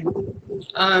recollection?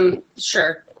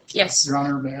 Sure. Yes. Your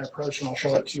Honor, may I approach and I'll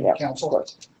show it to you, Yeah, counsel?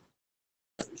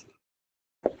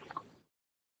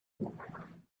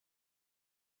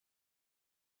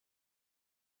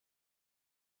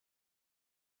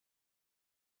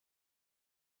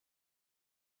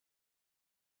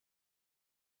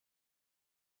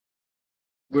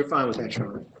 We're fine with that, Your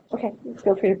Honor. Okay,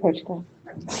 feel free to approach that.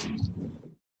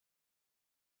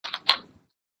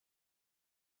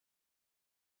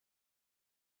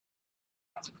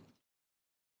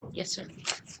 Yes, sir.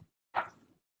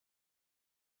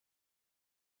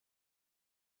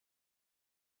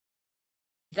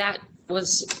 That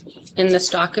was in this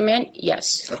document?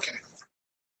 Yes. Okay.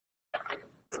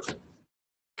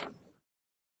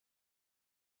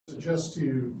 So just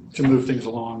to move things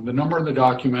along, the number in the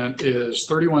document is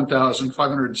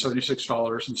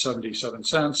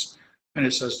 $31,576.77, and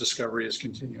it says discovery is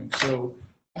continuing. So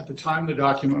at the time the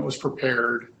document was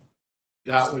prepared,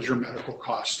 that was your medical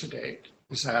cost to date.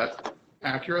 Is that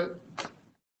accurate?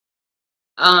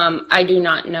 I do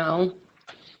not know.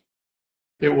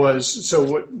 It was,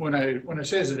 so when I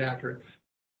say is it accurate,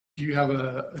 do you have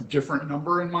a different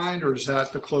number in mind, or is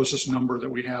that the closest number that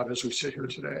we have as we sit here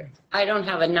today? I don't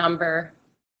have a number.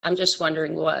 I'm just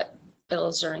wondering what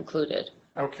bills are included.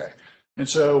 Okay. And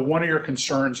so one of your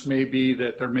concerns may be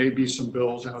that there may be some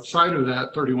bills outside of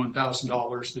that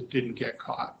 $31,000 that didn't get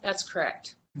caught, That's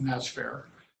correct. and that's fair.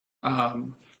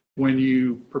 When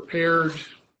you prepared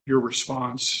your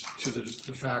response to the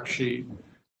fact sheet,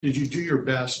 did you do your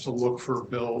best to look for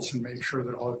bills and make sure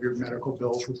that all of your medical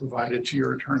bills were provided to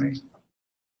your attorney?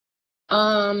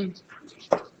 No.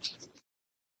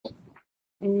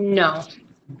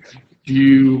 Do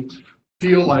you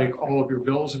feel like all of your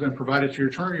bills have been provided to your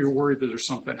attorney, or you're worried that there's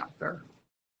something out there?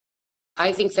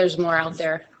 I think there's more out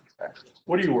there.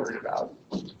 What are you worried about?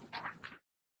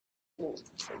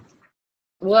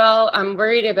 Well, I'm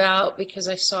worried about because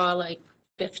I saw like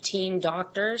 15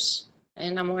 doctors,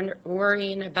 and I'm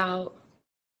worrying about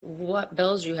what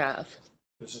bills you have.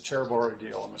 It's a terrible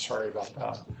ordeal. I'm sorry about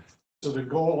that. So the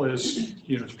goal is,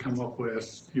 to come up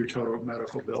with your total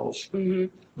medical bills. Mm-hmm.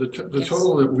 The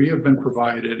total that we have been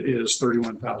provided is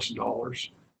 $31,000.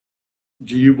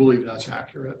 Do you believe that's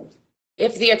accurate?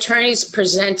 If the attorneys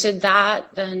presented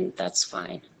that, then that's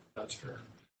fine. That's fair.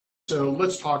 So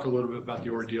let's talk a little bit about the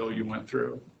ordeal you went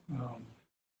through.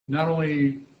 Not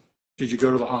only did you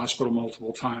go to the hospital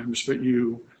multiple times, but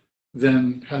you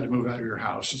then had to move out of your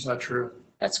house. Is that true?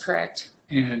 That's correct.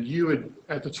 And you had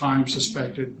at the time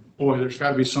suspected, boy, there's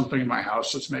got to be something in my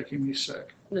house that's making me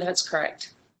sick. That's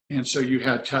correct. And so you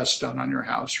had tests done on your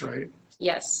house, right?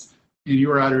 Yes, And you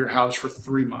were out of your house for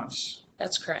 3 months.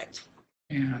 that's correct.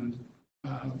 And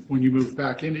when you moved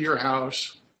back into your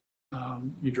house,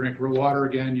 you drank real water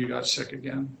again, you got sick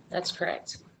again. That's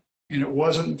correct. And it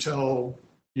wasn't until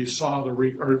you saw or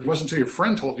it wasn't until your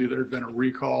friend told you there had been a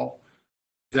recall,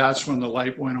 that's when the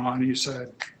light went on and you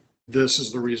said, this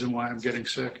is the reason why I'm getting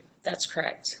sick. That's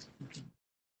correct.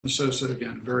 Sosa,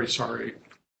 again, very sorry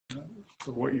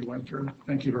for what you went through.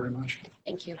 Thank you very much.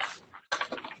 Thank you.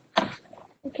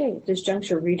 Okay, at this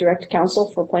juncture, redirect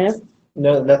counsel for plaintiff.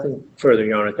 No, nothing further,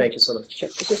 Your Honor. Thank you so much. Sure.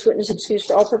 Is this witness excused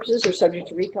for all purposes or subject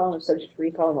to recall? And if subject to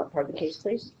recall, in what part of the case,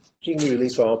 please? She can be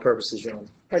released for all purposes, Your Honor.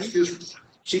 Pardon? Excuse me.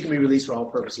 She can be released for all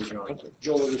purposes, Your Honor. Thank you.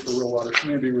 Joel is for real water. She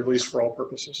may be released for all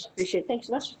purposes. Appreciate it. Thanks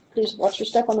so much. Please watch your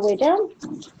step on the way down.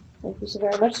 Thank you so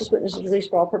very much. This witness is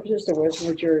released for all purposes. There was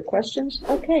no jury questions.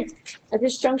 Okay. At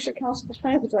this juncture, counsel for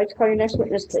plaintiff, would you like to call your next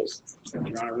witness, please? Your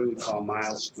Honor, we would call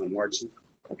Myles Hunwardsen.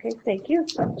 Okay, thank you.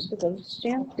 Mr.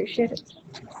 Stand, appreciate it.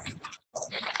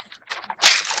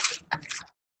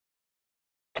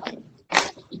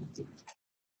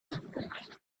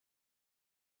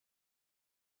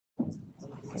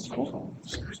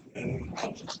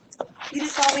 You do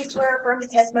solemnly swear or affirm the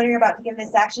testimony you're about to give in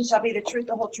this action shall be the truth,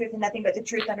 the whole truth, and nothing but the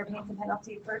truth under pain and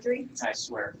penalty of perjury? I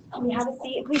swear. Can we have a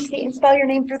seat? Please state and spell your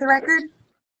name for the record.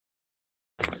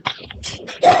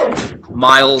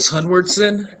 Myles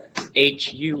Hunwardsen,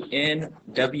 Hunwardsen,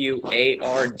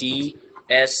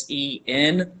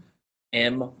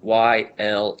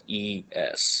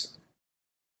 Myles.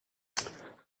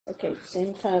 Okay,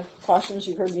 same kind of cautions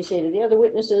you've heard me say to the other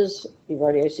witnesses. You've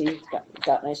already, I see,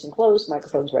 got nice and close.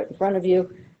 Microphone's right in front of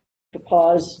you. To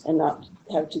pause and not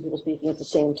have two people speaking at the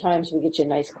same time so we get you a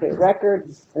nice clear record.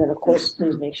 And then, of course,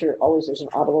 please make sure always there's an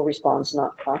audible response,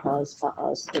 not uh-hus,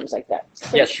 things like that.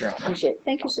 Yes, Your Honor. Appreciate it.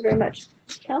 Thank you so very much.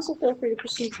 Counsel, feel free to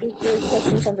proceed with your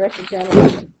questions on direct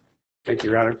examination. Thank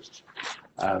you, Your Honor.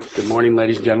 Good morning,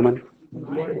 ladies and gentlemen.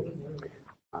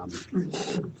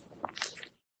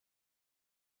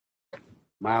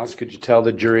 Myles, could you tell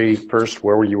the jury first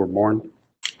where you were born?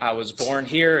 I was born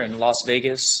here in Las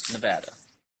Vegas, Nevada,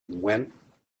 When?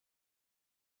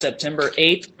 September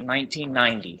 8th,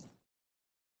 1990.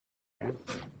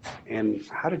 And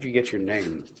how did you get your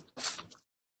name?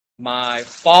 My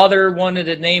father wanted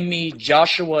to name me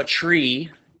Joshua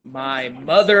Tree. My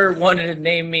mother wanted to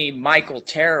name me Michael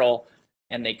Terrell,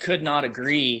 and they could not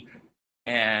agree.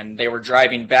 And they were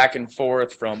driving back and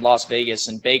forth from Las Vegas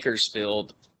and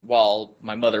Bakersfield while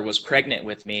my mother was pregnant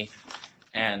with me.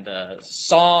 And the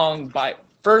song by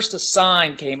First a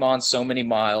Sign came on So Many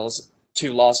Miles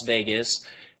to Las Vegas.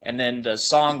 And then the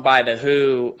song by The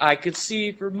Who, I Could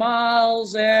See for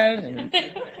Miles, and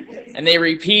they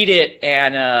repeat it,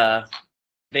 and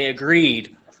they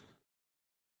agreed.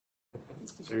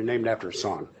 So you're named after a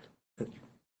song?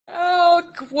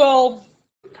 Oh, well,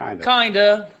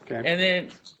 Kinda. Okay. And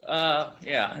then,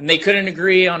 yeah, and they couldn't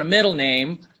agree on a middle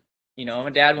name. You know,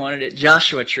 my dad wanted it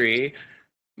Joshua Tree.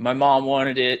 My mom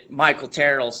wanted it Michael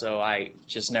Terrell, so I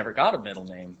just never got a middle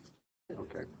name.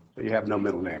 Okay. So you have no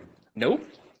middle name? Nope.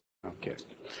 Okay.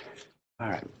 All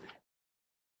right.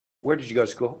 Where did you go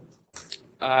to school?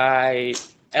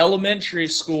 Elementary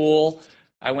school,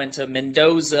 I went to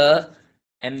Mendoza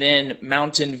and then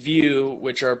Mountain View,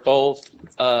 which are both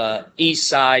east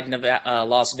side Nevada,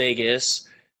 Las Vegas.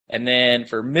 And then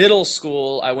for middle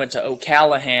school, I went to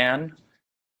O'Callahan.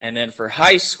 And then for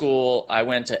high school, I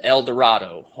went to El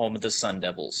Dorado, home of the Sun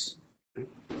Devils. When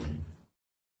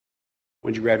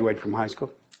did you graduate from high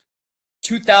school?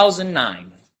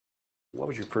 2009. What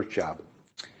was your first job?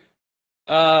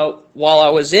 While I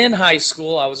was in high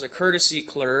school, I was a courtesy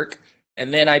clerk,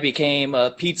 and then I became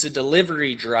a pizza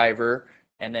delivery driver.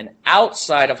 And then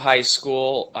outside of high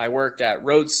school, I worked at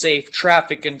road safe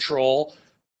traffic control,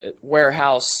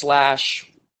 warehouse /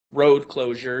 road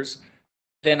closures.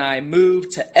 Then I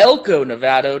moved to Elko,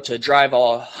 Nevada to drive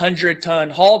a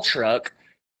 100-ton haul truck.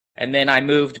 And then I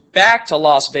moved back to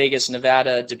Las Vegas,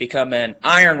 Nevada to become an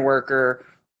iron worker,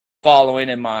 following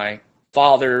in my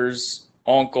father's,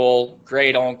 uncle,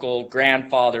 great uncle,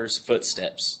 grandfather's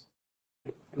footsteps.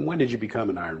 And when did you become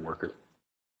an iron worker?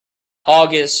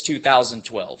 August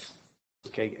 2012.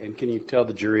 Okay, and can you tell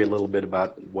the jury a little bit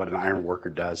about what an iron worker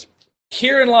does?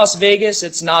 Here in Las Vegas,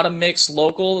 it's not a mixed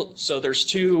local, so there's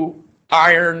two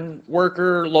iron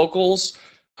worker locals.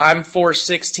 I'm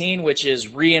 416, which is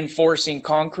reinforcing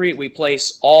concrete. We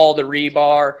place all the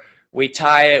rebar, we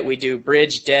tie it, we do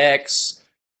bridge decks,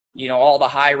 you know, all the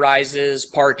high rises,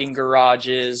 parking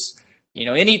garages, you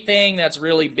know, anything that's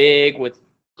really big with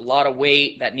a lot of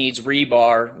weight that needs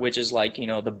rebar, which is like, you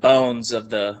know, the bones of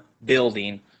the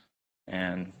building.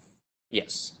 And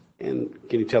yes. And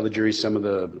can you tell the jury some of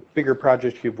the bigger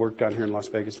projects you've worked on here in Las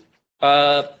Vegas?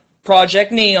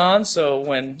 Project Neon. So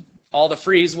when all the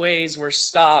freeways were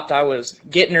stopped, I was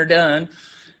getting her done.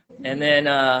 And then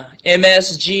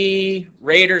MSG,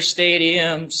 Raider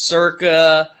Stadium,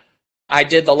 Circa. I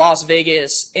did the Las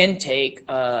Vegas intake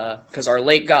because our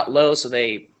lake got low, so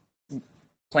they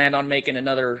planned on making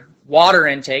another water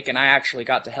intake, and I actually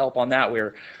got to help on that. We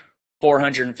were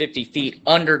 450 feet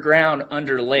underground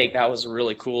under the lake. That was a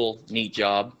really cool, neat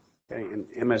job. Okay, and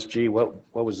MSG, what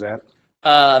was that?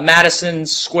 Madison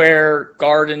Square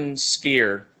Garden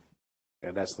Sphere.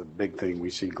 Yeah, that's the big thing we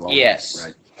see glowing. Yes.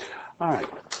 Right. All right.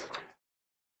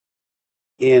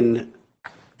 In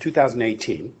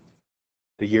 2018,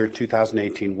 the year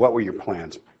 2018, what were your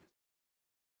plans?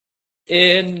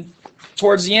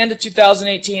 Towards the end of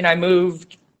 2018, I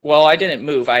moved. Well, I didn't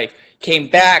move. I came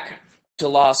back to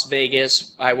Las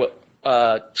Vegas. I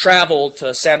traveled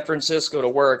to San Francisco to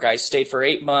work. I stayed for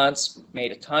 8 months,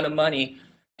 made a ton of money,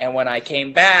 and when I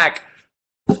came back,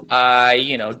 I,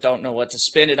 you know, don't know what to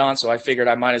spend it on, so I figured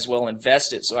I might as well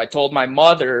invest it. So I told my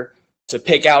mother to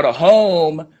pick out a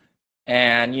home,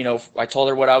 and, you know, I told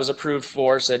her what I was approved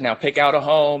for, said, now pick out a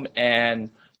home, and,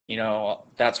 you know,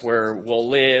 that's where we'll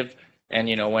live. And,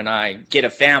 you know, when I get a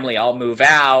family, I'll move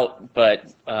out.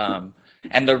 But,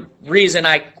 and the reason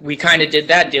we kind of did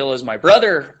that deal is my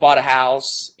brother bought a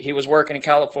house. He was working in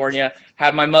California,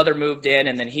 had my mother moved in,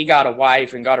 and then he got a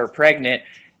wife and got her pregnant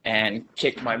and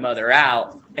kicked my mother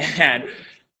out. And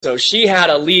so she had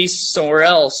a lease somewhere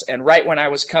else. And right when I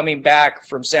was coming back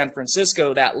from San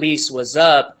Francisco, that lease was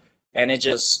up, and it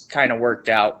just kind of worked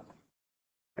out.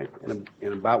 And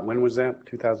about when was that?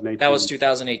 2018? That was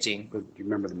 2018. Do you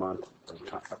remember the month?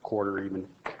 A quarter even?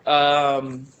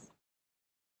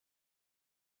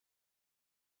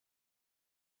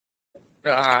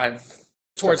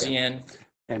 Towards the end.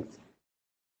 And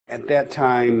at that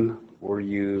time, were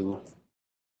you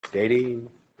Dating?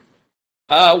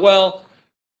 Well,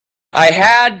 I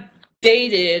had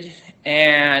dated,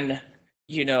 and,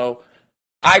 you know,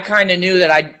 I kind of knew that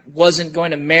I wasn't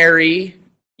going to marry,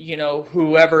 you know,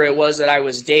 whoever it was that I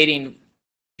was dating,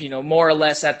 you know, more or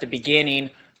less at the beginning.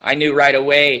 I knew right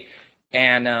away.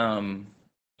 And,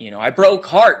 you know, I broke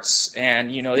hearts,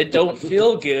 and, you know, it don't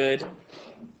feel good.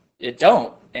 It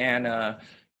don't. And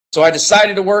so I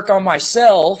decided to work on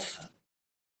myself,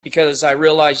 because I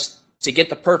realized to get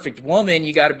the perfect woman,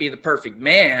 you got to be the perfect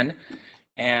man.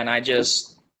 And I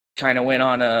just kind of went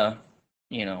on a,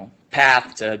 you know,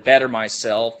 path to better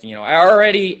myself. You know, I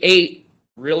already ate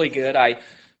really good. I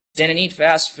didn't eat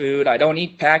fast food. I don't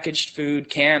eat packaged food,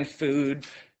 canned food,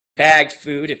 bagged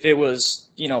food. If it was,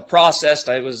 you know, processed,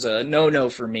 it was a no-no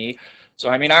for me. So,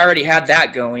 I mean, I already had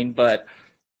that going, but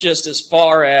just as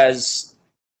far as,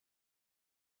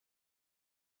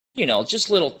 you know, just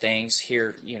little things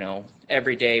here, you know,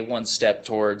 every day, one step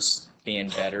towards being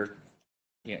better,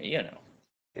 you know.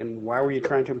 And why were you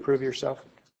trying to improve yourself?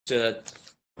 To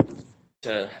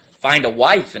find a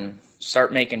wife and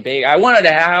start making big. I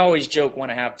always joke, want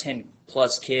to have 10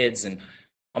 plus kids, and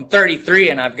I'm 33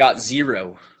 and I've got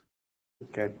 0.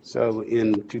 Okay, so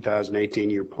in 2018,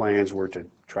 your plans were to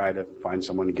try to find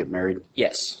someone to get married?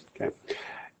 Yes. Okay.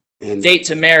 And Date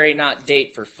to marry, not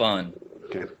date for fun,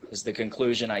 okay. is the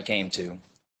conclusion I came to.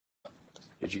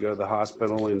 Did you go to the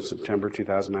hospital in September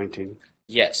 2019?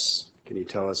 Yes. Can you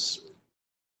tell us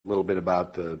a little bit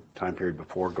about the time period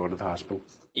before going to the hospital?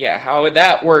 Yeah, how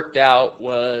that worked out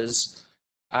was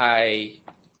I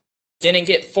didn't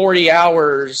get 40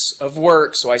 hours of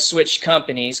work, so I switched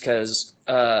companies because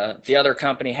the other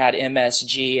company had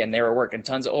MSG and they were working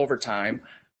tons of overtime.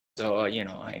 So, you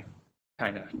know, I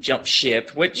kind of jumped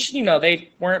ship, which, you know, they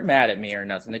weren't mad at me or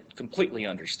nothing. They completely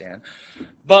understand.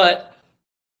 But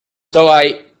so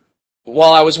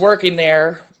while I was working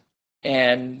there,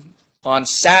 and on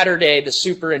Saturday, the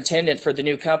superintendent for the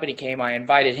new company came. I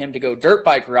invited him to go dirt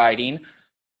bike riding.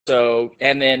 So,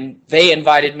 and then they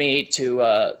invited me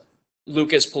to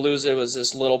Lucas Palooza. It was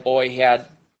this little boy. He had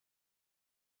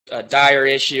a dire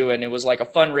issue, and it was like a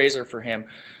fundraiser for him.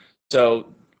 So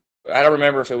I don't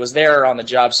remember if it was there or on the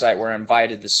job site where I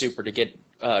invited the super to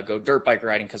go dirt bike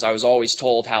riding, because I was always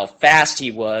told how fast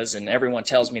he was, and everyone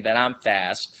tells me that I'm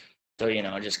fast. So, you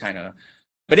know, just kind of,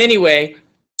 but anyway,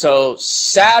 so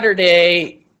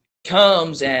Saturday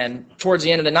comes, and towards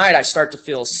the end of the night, I start to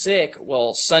feel sick.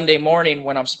 Well, Sunday morning,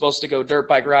 when I'm supposed to go dirt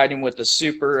bike riding with the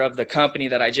super of the company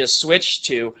that I just switched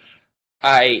to,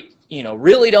 I, you know,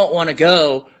 really don't want to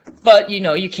go, but, you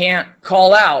know, you can't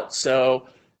call out. So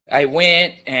I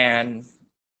went, and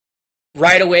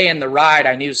right away in the ride,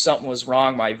 I knew something was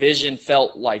wrong. My vision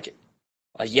felt like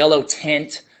a yellow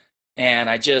tint, and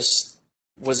I just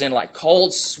was in like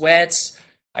cold sweats.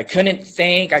 I couldn't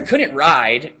think, I couldn't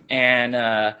ride. And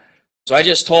so I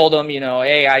just told him, you know,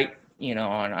 hey, I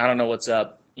don't know what's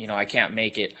up, you know, I can't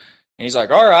make it. And he's like,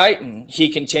 all right. And he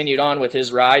continued on with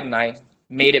his ride, and I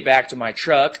made it back to my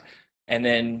truck. And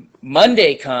then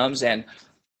Monday comes, and,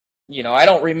 you know, I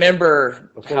don't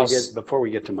remember. Before we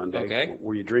get to Monday, okay.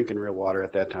 Were you drinking real water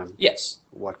at that time? Yes.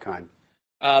 What kind?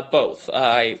 Both.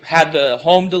 I had the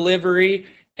home delivery,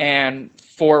 and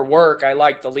for work, I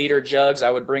like the liter jugs.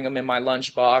 I would bring them in my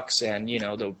lunchbox, and, you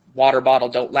know, the water bottle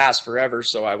don't last forever,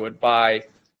 so I would buy,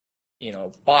 you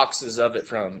know, boxes of it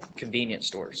from convenience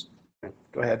stores. Okay.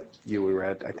 Go ahead.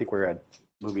 I think we were at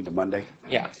moving to Monday.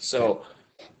 Yeah, so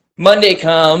Monday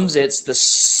comes, it's the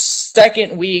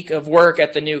second week of work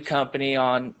at the new company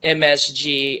on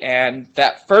MSG, and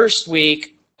that first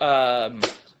week,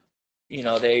 you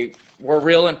know, they were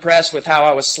real impressed with how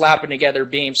I was slapping together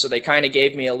beams, so they kind of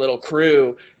gave me a little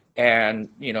crew. And,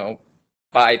 you know,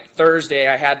 by Thursday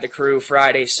I had the crew.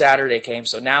 Friday, Saturday came,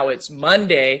 so now it's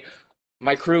Monday.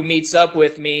 My crew meets up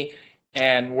with me,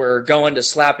 and we're going to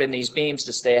slap in these beams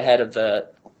to stay ahead of the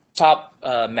top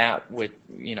mat with,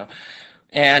 you know,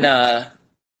 and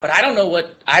but I don't know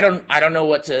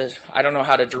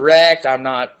how to direct.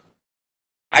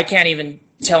 I can't even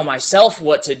tell myself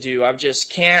what to do. I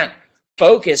just can't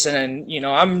focus. And, you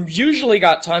know, I'm usually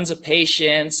got tons of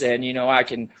patience, and, you know, I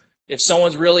can, if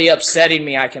someone's really upsetting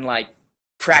me, I can like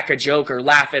crack a joke or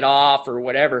laugh it off or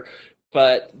whatever.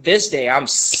 But this day I'm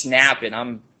snapping.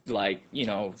 I'm like, you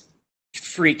know,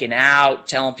 freaking out,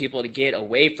 telling people to get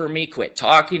away from me, quit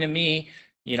talking to me.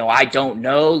 You know, I don't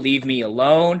know, leave me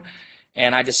alone.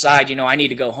 And I decide, you know, I need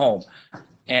to go home.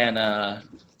 And,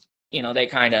 you know, they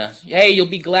kind of, hey, you'll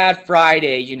be glad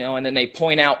Friday, you know, and then they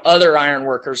point out other iron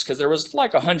workers, because there was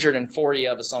like 140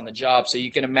 of us on the job. So you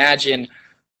can imagine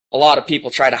a lot of people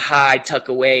try to hide, tuck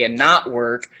away, and not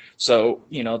work. So,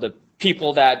 you know, the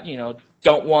people that, you know,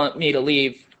 don't want me to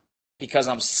leave because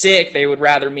I'm sick. They would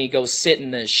rather me go sit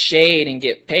in the shade and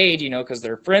get paid, you know, because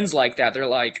they're friends like that. They're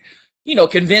like, you know,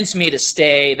 convince me to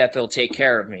stay, that they'll take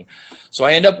care of me. So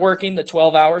I end up working the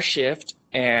 12-hour shift.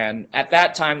 And at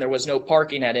that time, there was no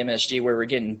parking at MSG where we're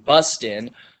getting bussed in.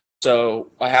 So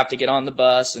I have to get on the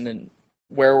bus, and then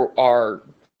where our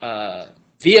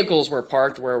vehicles were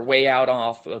parked were way out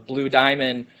off of Blue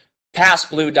Diamond, past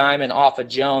Blue Diamond off of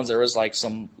Jones. There was like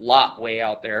some lot way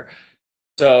out there.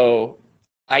 So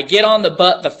I get on the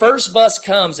bus. The first bus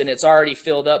comes, and it's already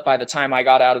filled up by the time I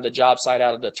got out of the job site,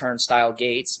 out of the turnstile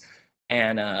gates.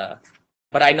 And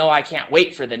but I know I can't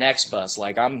wait for the next bus.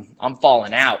 Like I'm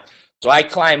falling out. So I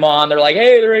climb on. They're like,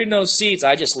 "Hey, there ain't no seats."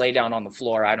 I just lay down on the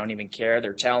floor. I don't even care.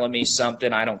 They're telling me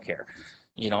something. I don't care.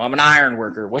 You know, I'm an iron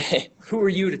worker. Who are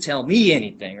you to tell me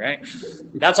anything, right?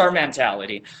 That's our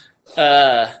mentality.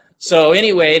 So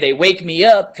anyway, they wake me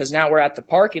up because now we're at the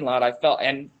parking lot. I felt,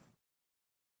 and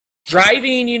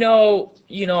driving, you know,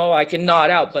 I can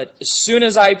nod out, but as soon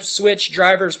as I switch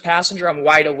driver's passenger, I'm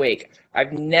wide awake.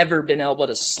 I've never been able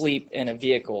to sleep in a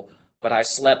vehicle, but I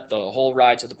slept the whole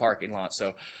ride to the parking lot.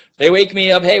 So they wake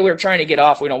me up. "Hey, we're trying to get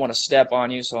off. We don't want to step on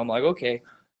you." So I'm like, okay.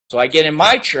 So I get in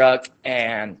my truck,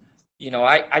 and, you know,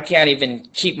 I can't even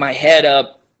keep my head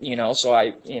up, you know, so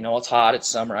it's hot, it's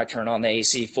summer. I turn on the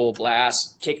AC full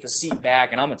blast, kick the seat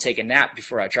back, and I'm going to take a nap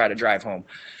before I try to drive home.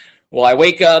 Well, I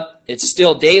wake up, it's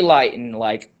still daylight, and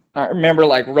like, I remember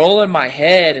like rolling my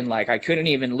head, and like I couldn't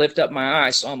even lift up my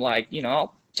eyes. So I'm like, you know,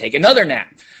 I'll take another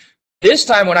nap. This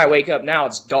time when I wake up now,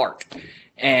 it's dark.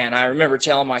 And I remember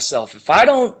telling myself, if I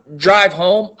don't drive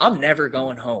home, I'm never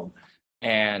going home.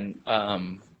 And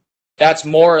that's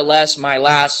more or less my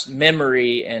last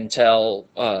memory until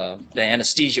the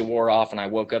anesthesia wore off and I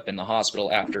woke up in the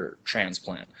hospital after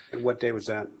transplant. And what day was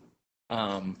that?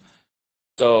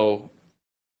 So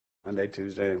Monday,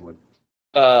 Tuesday, what?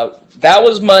 that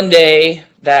was Monday.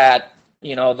 That,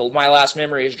 you know, my last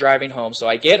memory is driving home. So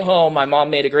I get home. My mom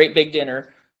made a great big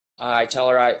dinner. I tell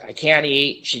her I can't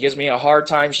eat. She gives me a hard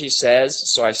time, she says.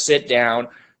 So I sit down,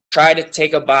 try to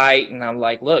take a bite, and I'm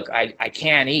like, "Look, I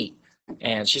can't eat."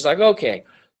 And she's like, "Okay."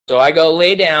 So I go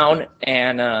lay down,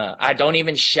 and I don't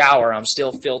even shower. I'm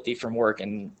still filthy from work.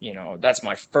 And, you know, that's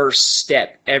my first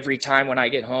step every time when I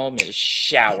get home is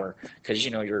shower, because,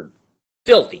 you know, you're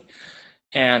filthy.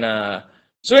 And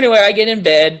so anyway, I get in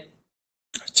bed.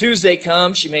 Tuesday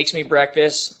comes. She makes me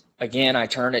breakfast. Again, I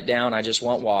turn it down. I just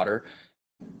want water.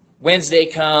 Wednesday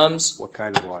comes. What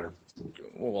kind of water?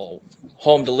 Well,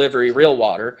 home delivery, real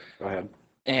water. Go ahead.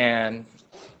 And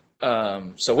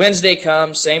so Wednesday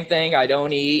comes, same thing. I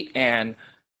don't eat. And,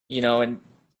 you know, and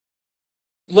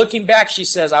looking back, she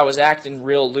says I was acting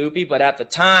real loopy, but at the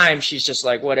time, she's just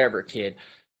like, "Whatever, kid."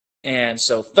 And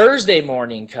so Thursday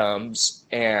morning comes,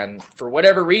 and for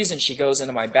whatever reason, she goes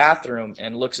into my bathroom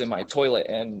and looks in my toilet,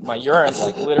 and my urine's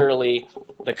like literally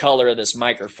the color of this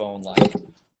microphone, like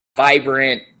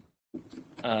vibrant,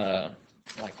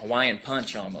 like Hawaiian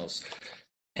Punch almost.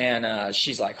 And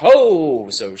she's like, "Oh,"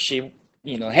 so she,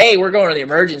 you know, "Hey, we're going to the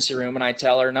emergency room." And I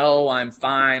tell her, "No, I'm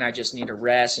fine. I just need a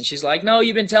rest." And she's like, "No,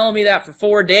 you've been telling me that for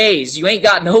 4 days. You ain't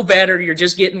got no better. You're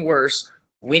just getting worse.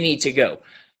 We need to go."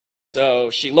 So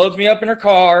she loads me up in her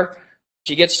car.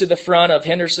 She gets to the front of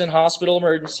Henderson Hospital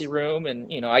emergency room, and,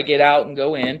 you know, I get out and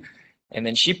go in. And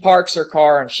then she parks her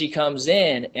car, and she comes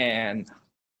in, and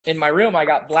in my room, I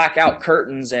got blackout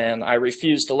curtains, and I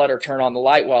refused to let her turn on the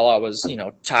light while I was, you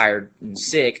know, tired and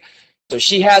sick. So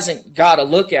she hasn't got a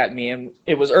look at me, and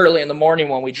it was early in the morning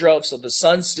when we drove, so the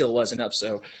sun still wasn't up.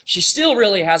 So she still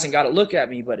really hasn't got a look at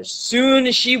me. But as soon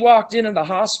as she walked into the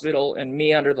hospital and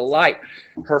me under the light,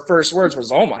 her first words was,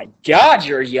 "Oh my God,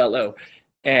 you're yellow."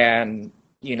 And,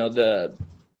 you know, the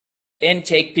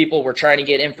intake people were trying to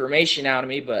get information out of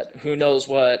me, but who knows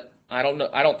what. I don't know.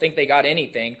 I don't think they got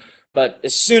anything. But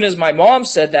as soon as my mom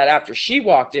said that, after she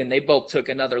walked in, they both took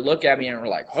another look at me and were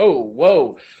like, "Oh,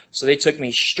 whoa." So they took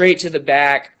me straight to the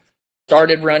back,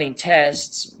 started running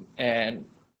tests, and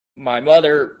my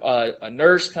mother, a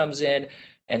nurse, comes in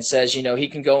and says, you know, he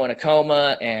can go in a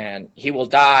coma and he will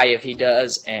die if he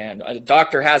does. And a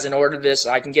doctor hasn't ordered this.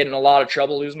 I can get in a lot of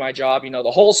trouble, lose my job, you know,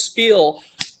 the whole spiel,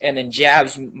 and then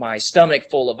jabs my stomach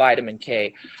full of vitamin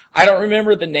K. I don't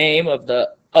remember the name of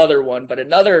the other one, but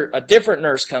a different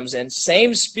nurse comes in,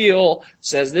 same spiel,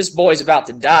 says this boy's about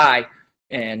to die,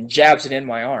 and jabs it in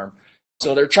my arm.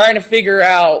 So they're trying to figure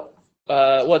out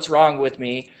what's wrong with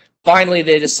me. Finally,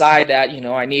 they decide that, you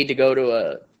know, I need to go to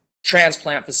a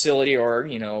transplant facility, or,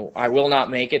 you know, I will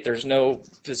not make it. There's no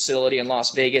facility in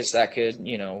Las Vegas that could,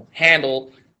 you know,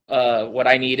 handle what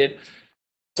I needed.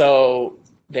 So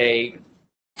they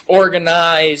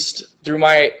organized through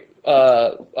my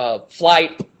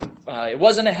flight. It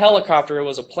wasn't a helicopter, it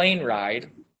was a plane ride.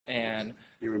 And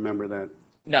You remember that?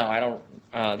 no, I don't,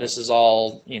 this is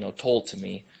all, told to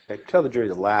me. Okay, tell the jury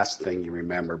the last thing you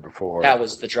remember before. That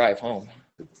was the drive home.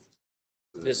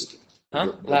 Last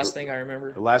thing I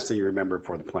remember The last thing you remember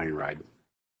before the plane ride,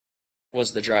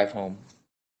 was the drive home.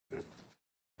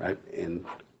 right? And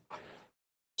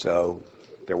so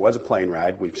there was a plane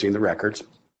ride. We've seen the records.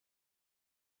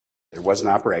 There was an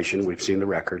operation. We've seen the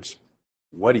records.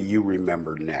 What do you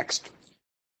remember next?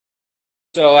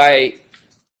 So I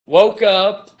woke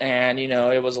up and,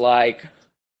 it was like,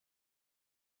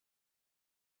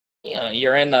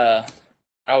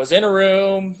 I was in a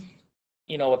room,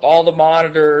 with all the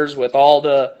monitors, with all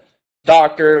the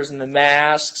doctors and the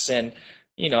masks. And,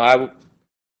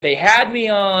 they had me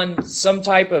on some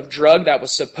type of drug that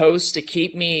was supposed to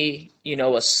keep me,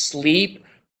 asleep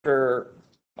for,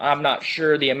 I'm not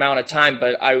sure the amount of time,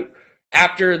 but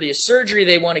after the surgery,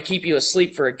 they want to keep you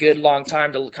asleep for a good long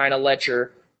time to kind of let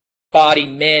your body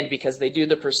mend, because they do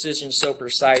the precision so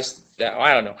precise that,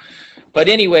 I don't know. But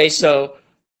anyway, so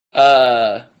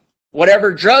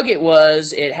whatever drug it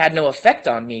was, it had no effect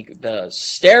on me. The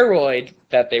steroid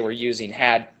that they were using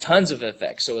had tons of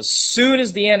effects. So as soon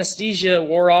as the anesthesia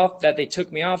wore off, that they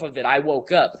took me off of it, I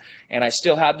woke up and I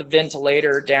still had the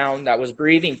ventilator down that was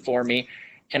breathing for me.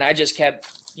 And I just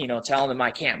kept, telling them,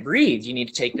 I can't breathe. You need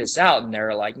to take this out. And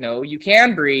they're like, no, you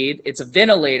can breathe. It's a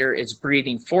ventilator. It's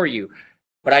breathing for you.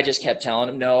 But I just kept telling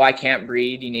them, no, I can't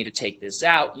breathe. You need to take this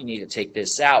out. You need to take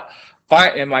this out.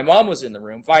 And my mom was in the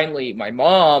room. Finally, my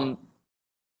mom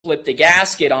flipped the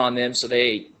gasket on them. So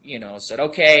they, said,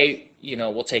 okay,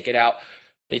 we'll take it out.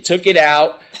 They took it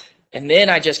out. And then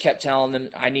I just kept telling them,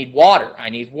 I need water. I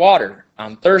need water.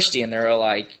 I'm thirsty. And they're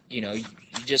like, you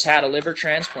just had a liver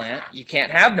transplant. You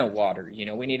can't have no water.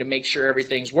 We need to make sure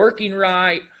everything's working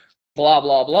right, blah,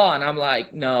 blah, blah. And I'm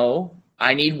like, no,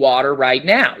 I need water right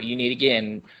now. You need to get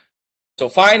in. So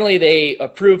finally they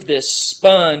approved this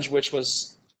sponge, which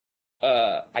was,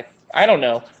 I don't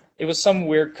know. It was some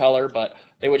weird color, but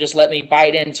they would just let me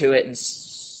bite into it and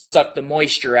suck the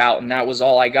moisture out. And that was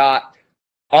all I got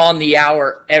on the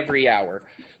hour, every hour.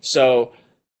 So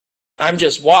I'm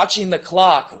just watching the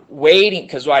clock, waiting,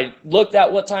 because I looked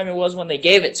at what time it was when they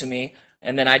gave it to me,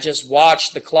 and then I just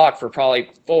watched the clock for probably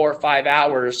 4 or 5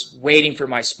 hours waiting for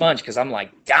my sponge, because I'm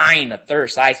like dying of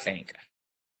thirst, I think.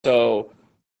 So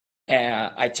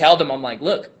I tell them, I'm like,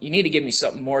 look, you need to give me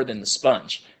something more than the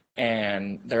sponge.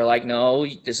 And they're like, no,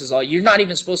 this is all, you're not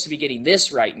even supposed to be getting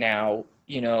this right now.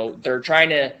 They're trying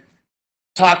to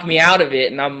talk me out of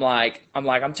it, and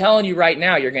I'm telling you right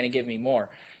now, you're going to give me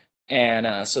more.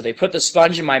 And so they put the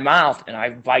sponge in my mouth, and I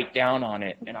bite down on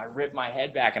it, and I rip my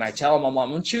head back, and I tell them, I'm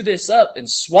going to chew this up and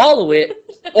swallow it,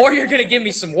 or you're going to give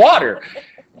me some water.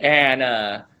 And,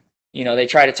 they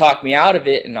try to talk me out of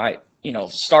it, and I,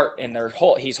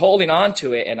 and he's holding on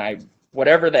to it, and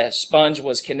whatever the sponge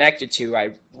was connected to,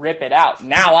 I rip it out.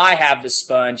 Now I have the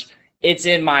sponge. It's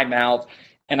in my mouth,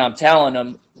 and I'm telling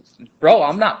them, bro,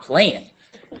 I'm not playing.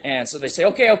 And so they say,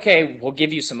 okay, we'll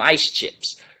give you some ice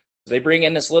chips. They bring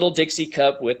in this little Dixie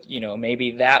cup with,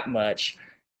 maybe that much,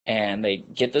 and they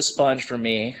get the sponge for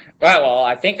me. Well,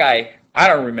 I think I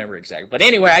don't remember exactly. But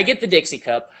anyway, I get the Dixie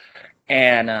cup,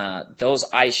 and those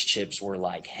ice chips were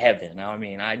like heaven. I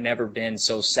mean, I've never been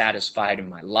so satisfied in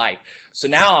my life. So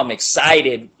now I'm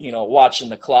excited, watching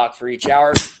the clock for each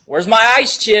hour. Where's my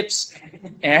ice chips?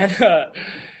 And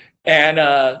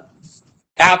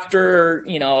after,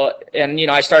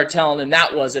 I started telling them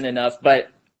that wasn't enough, but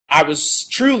I was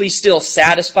truly still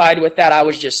satisfied with that. I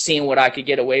was just seeing what I could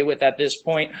get away with at this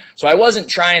point. So I wasn't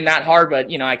trying that hard, but,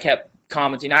 I kept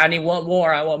commenting, I want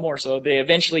more. So they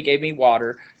eventually gave me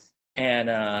water.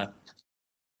 And I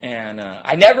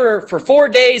never, for 4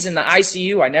 days in the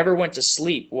ICU, I never went to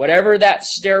sleep. Whatever that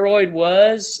steroid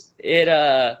was,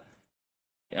 I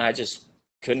just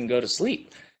couldn't go to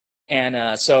sleep.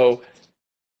 And so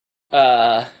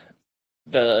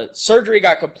the surgery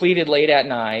got completed late at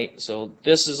night. So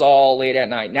this is all late at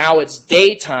night. Now it's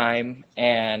daytime,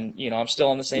 and, I'm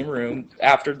still in the same room.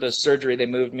 After the surgery, they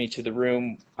moved me to the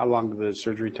room. How long did the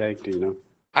surgery take? Do you know?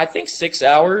 I think 6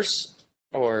 hours,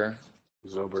 or it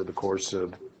was over the course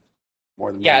of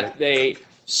more than yeah, they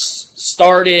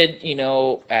started,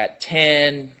 at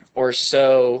 10 or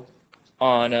so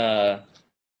on, I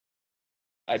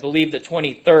believe the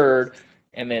 23rd,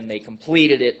 and then they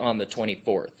completed it on the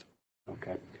 24th.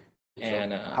 Okay.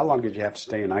 And how long did you have to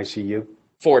stay in ICU?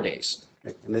 4 days.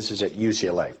 Okay. And this is at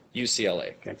UCLA.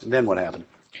 UCLA. Okay. And then what happened?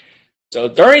 So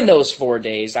during those 4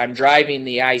 days, I'm driving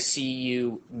the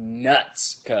ICU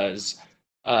nuts, because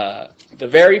the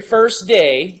very first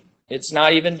day, it's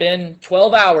not even been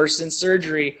 12 hours since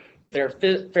surgery. Their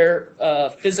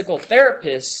physical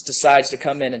therapist decides to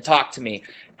come in and talk to me.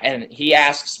 And he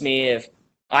asks me if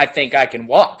I think I can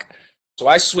walk. So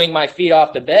I swing my feet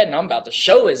off the bed and I'm about to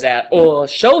show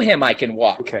him I can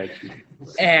walk. Okay.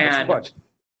 And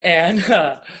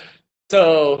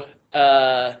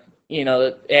you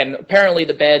know, and apparently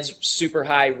the bed's super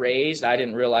high raised. I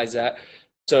didn't realize that.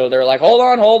 So they're like, hold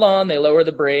on. They lower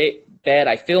the bed.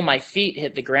 I feel my feet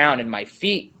hit the ground and my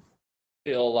feet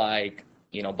feel like,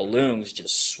 you know, balloons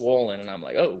just swollen. And I'm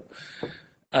like, oh.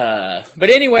 But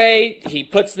anyway, he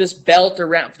puts this belt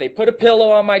around. They put a pillow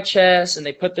on my chest and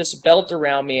they put this belt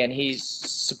around me and he's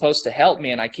supposed to help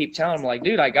me. And I keep telling him, like,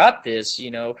 dude, I got this.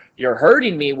 You know, you're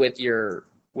hurting me with your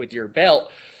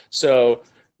belt. So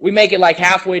we make it like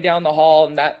halfway down the hall,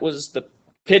 and that was the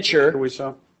picture. We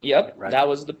saw? Yep, right. That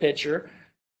was the picture.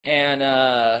 And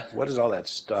what is all that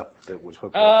stuff that was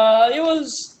hooked up? It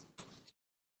was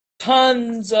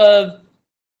tons of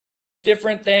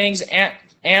different things,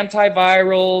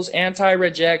 antivirals,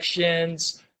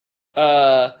 anti-rejections,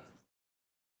 the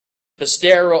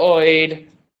steroid,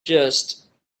 just,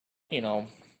 you know,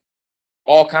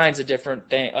 all kinds of different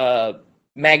things,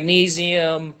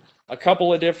 magnesium, a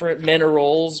couple of different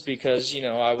minerals, because, you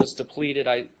know, I was depleted.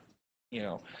 I, you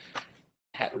know,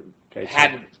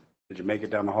 Did you make it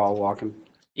down the hall walking?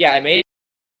 Yeah, I made it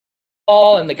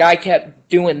all, and the guy kept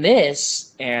doing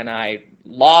this, and I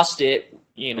lost it,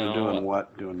 you know. Doing what?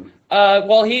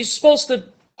 Well, he's supposed to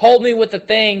hold me with the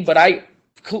thing, but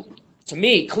to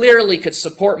me, clearly could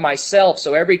support myself.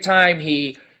 So every time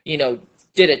he, you know,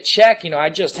 did a check, you know, I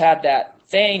just had that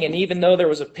thing, and even though there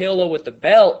was a pillow with the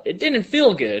belt, it didn't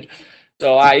feel good.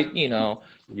 So I, you know.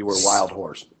 You were a wild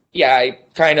horse. Yeah, I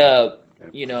kind of,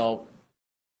 you know,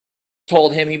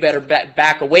 told him he better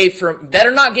back away from,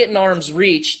 better not get in arm's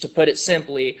reach, to put it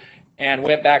simply, and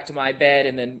went back to my bed.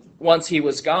 And then once he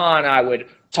was gone, I would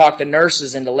talk the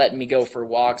nurses into letting me go for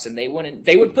walks, and they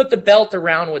would put the belt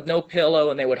around with no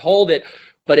pillow and they would hold it,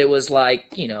 but it was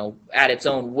like, you know, at its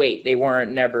own weight. They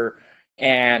weren't never.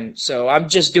 And so I'm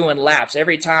just doing laps.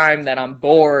 Every time that I'm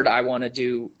bored, I want to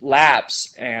do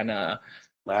laps. And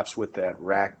laps with that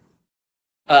rack.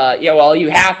 Yeah, well, you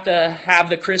have to have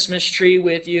the Christmas tree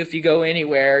with you if you go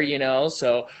anywhere, you know.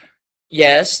 So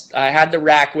yes, I had the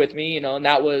rack with me, you know, and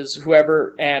that was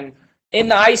whoever. And in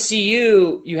the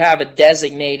ICU, you have a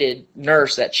designated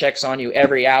nurse that checks on you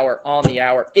every hour on the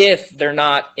hour if they're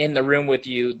not in the room with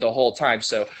you the whole time.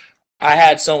 So I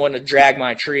had someone to drag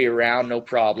my tree around, no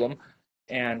problem.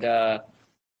 And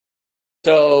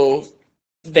so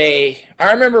I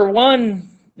remember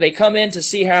they come in to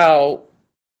see how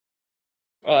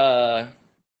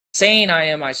sane I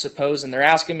am, I suppose, and they're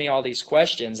asking me all these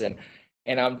questions, and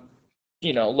I'm,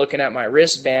 you know, looking at my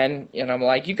wristband, and I'm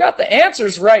like, you got the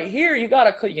answers right here, you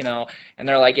gotta, you know, and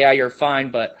they're like, yeah, you're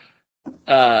fine. But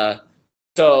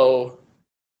so,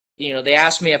 you know, they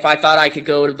asked me if I thought I could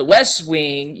go to the West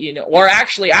Wing, you know, or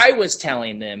actually I was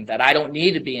telling them that I don't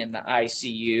need to be in the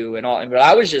ICU and all, but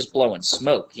I was just blowing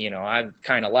smoke, you know, I'm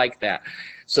kind of like that.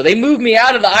 So they moved me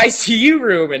out of the ICU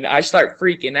room, and I start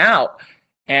freaking out.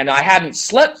 And I hadn't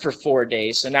slept for 4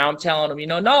 days. So now I'm telling them, you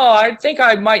know, no, I think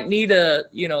I might need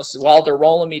you know, so while they're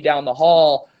rolling me down the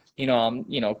hall, you know, I'm,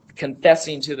 you know,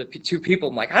 confessing to the two people.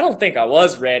 I'm like, I don't think I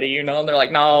was ready, you know, and they're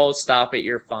like, no, stop it,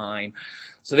 you're fine.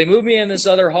 So they moved me in this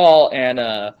other hall, and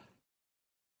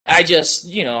I just,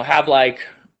 you know, have like,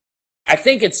 I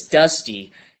think it's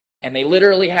dusty. And they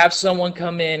literally have someone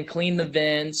come in, clean the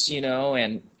vents, you know,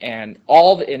 and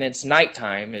it's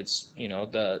nighttime. It's, you know,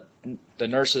 the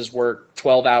nurses work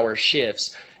 12-hour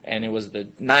shifts, and it was the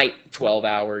night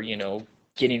 12-hour, you know,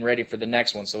 getting ready for the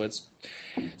next one.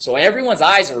 So everyone's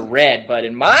eyes are red, but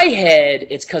in my head,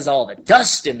 it's because all the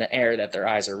dust in the air that their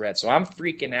eyes are red. So I'm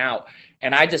freaking out,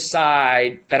 and I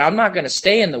decide that I'm not going to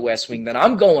stay in the West Wing, that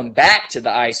I'm going back to the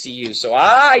ICU. So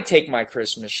I take my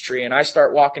Christmas tree, and I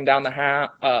start walking down the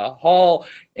hall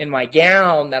in my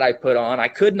gown that I put on. I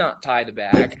could not tie the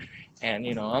bag. And,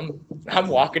 you know, I'm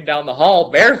walking down the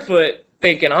hall barefoot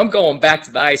thinking I'm going back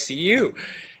to the ICU.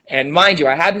 And mind you,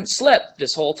 I hadn't slept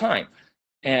this whole time.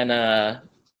 And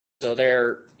so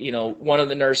they're, you know, one of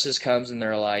the nurses comes and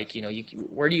they're like, you know,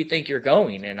 where do you think you're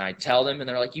going? And I tell them, and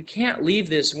they're like, you can't leave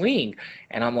this wing.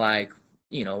 And I'm like,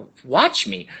 you know, watch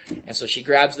me. And so she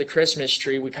grabs the Christmas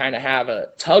tree. We kind of have a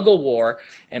tug of war.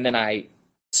 And then I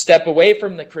step away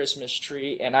from the Christmas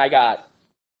tree, and I got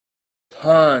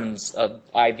tons of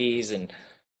IVs and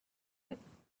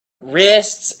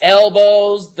wrists,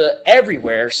 elbows,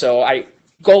 everywhere. So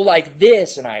go like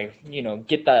this, and I,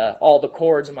 get all the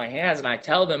cords in my hands, and I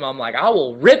tell them, I'm like, I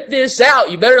will rip this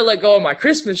out. You better let go of my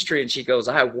Christmas tree. And she goes,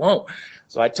 I won't.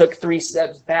 So I took 3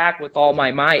 steps back with all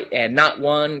my might, and not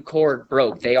one cord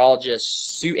broke. They all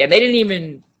just and they didn't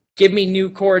even give me new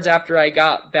cords after I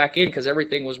got back in because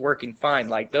everything was working fine.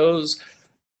 Like, those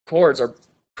cords are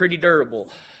pretty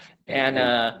durable. And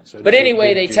So but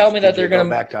anyway, they tell me that they're going to go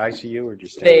back to ICU or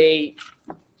just they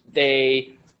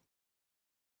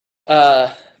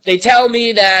tell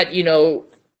me that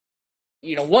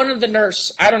one of the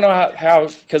nurse, I don't know how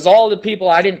because all the people,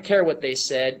 I didn't care what they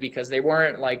said because they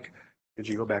weren't like. Did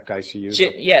you go back to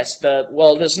ICU? Yes,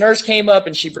 this nurse came up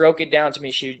and she broke it down to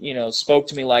me. She spoke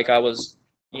to me like I was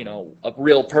a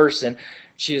real person.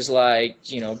 She was like,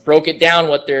 broke it down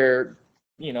what they're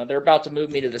about to move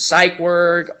me to the psych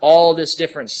ward, all this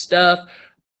different stuff.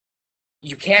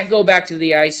 You can't go back to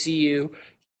the ICU.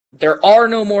 There are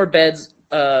no more beds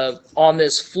on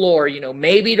this floor.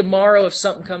 Maybe tomorrow if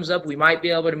something comes up, we might be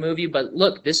able to move you. But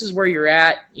look, this is where you're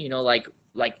at.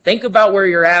 Like think about where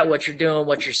you're at, what you're doing,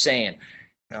 what you're saying.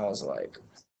 And I was like,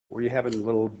 were you having a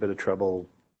little bit of trouble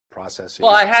processing?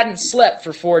 Well, I hadn't slept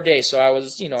for 4 days, so I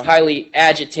was, highly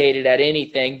agitated at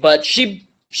anything. But she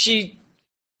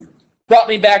brought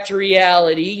me back to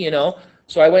reality,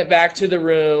 So I went back to the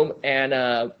room,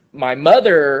 and my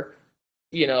mother,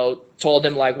 told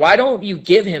him, like, why don't you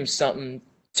give him something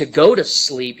to go to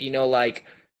sleep?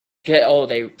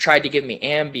 They tried to give me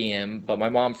Ambien, but my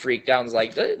mom freaked out and was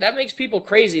like, that makes people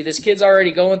crazy. This kid's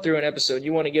already going through an episode.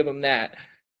 You want to give him that?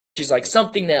 She's like,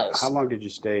 something else. How long did you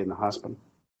stay in the hospital?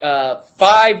 4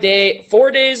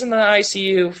 days in the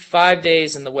ICU, 5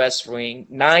 days in the West Wing,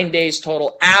 9 days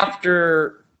total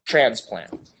after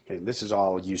transplant. Okay, this is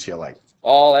all UCLA.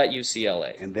 All at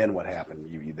UCLA. And then what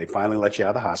happened? They finally let you out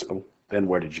of the hospital. Then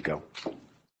where did you go?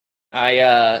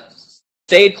 I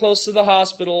stayed close to the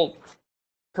hospital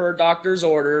per doctor's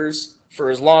orders for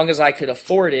as long as I could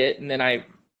afford it. And then I,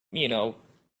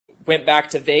 went back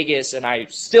to Vegas, and I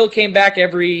still came back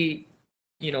every,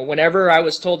 whenever I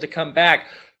was told to come back.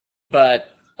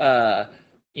 But, I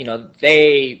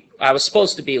was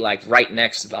supposed to be like right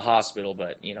next to the hospital,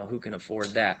 but, who can afford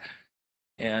that?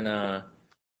 And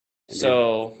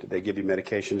so. Did they give you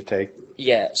medication to take?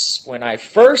 Yes. When I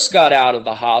first got out of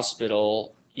the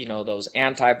hospital, those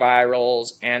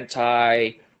antivirals,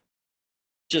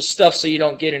 just stuff so you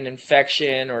don't get an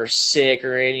infection or sick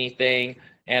or anything,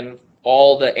 and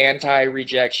all the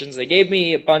anti-rejections. They gave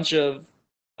me a bunch of,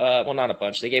 well, not a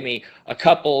bunch. They gave me a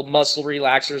couple muscle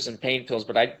relaxers and pain pills,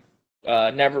 but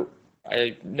I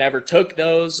never took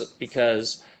those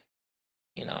because,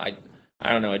 I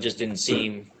don't know. It just didn't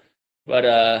seem.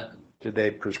 But did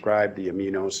they prescribe the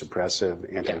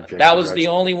immunosuppressive anti-rejection that was drugs? the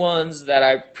only ones that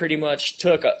I pretty much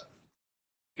took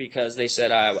because they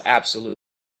said I absolutely.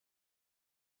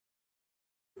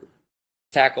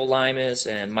 Tacrolimus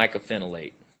and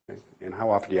mycophenolate. And how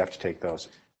often do you have to take those?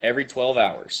 Every 12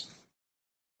 hours.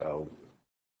 So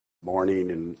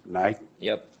morning and night?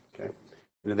 Yep. Okay.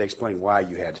 And did they explain why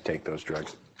you had to take those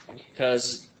drugs?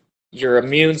 Because your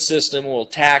immune system will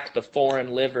attack the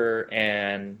foreign liver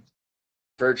and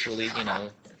virtually,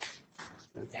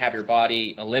 have your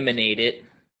body eliminate it.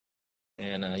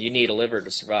 And you need a liver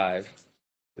to survive.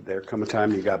 Did there come a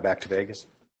time you got back to Vegas?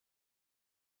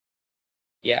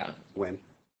 Yeah. When?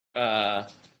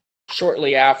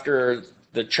 Shortly after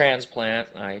the transplant,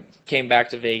 I came back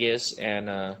to Vegas, and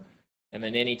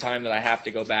then any time that I have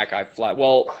to go back, I fly.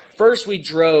 Well, first we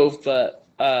drove, but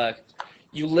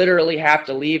you literally have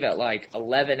to leave at like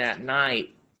 11 at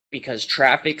night because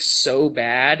traffic's so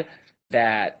bad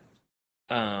that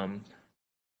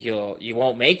you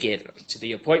won't make it to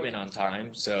the appointment on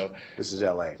time. So this is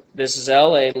LA. This is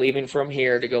LA, leaving from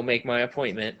here to go make my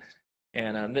appointment.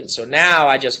 And so now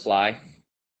I just fly.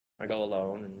 I go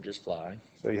alone and just fly.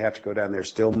 So you have to go down there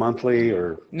still monthly,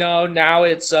 or? No, now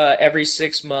it's every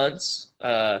 6 months.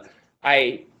 I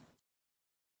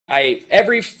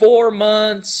every 4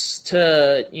 months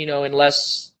to,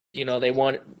 unless, they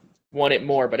want it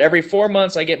more. But every 4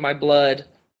 months I get my blood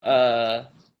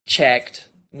checked.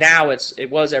 Now it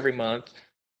was every month.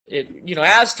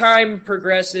 As time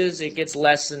progresses, it gets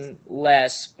less and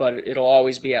less, but it'll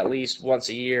always be at least once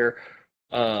a year.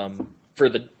 For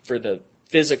the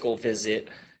physical visit,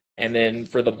 and then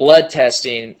for the blood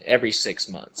testing every 6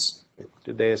 months.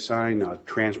 Did they assign a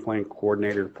transplant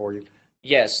coordinator for you?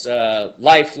 Yes,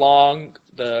 lifelong.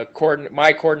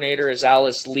 My coordinator is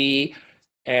Alice Lee,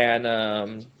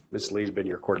 and Miss Lee's been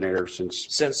your coordinator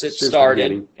since it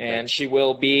started, and she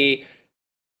will be.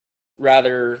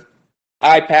 Rather,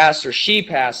 I pass or she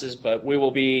passes, but we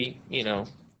will be,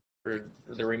 for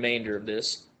the remainder of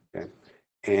this. Okay.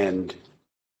 And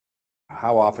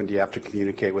how often do you have to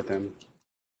communicate with them?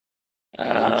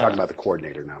 I'm talking about the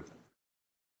coordinator now.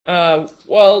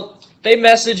 Well, they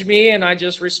message me and I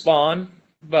just respond,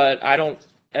 but I don't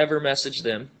ever message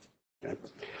them. Okay.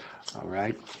 All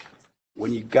right.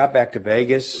 When you got back to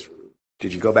Vegas,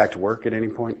 did you go back to work at any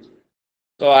point?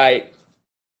 So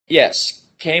yes,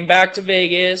 came back to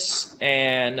Vegas,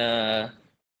 and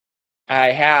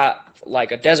I had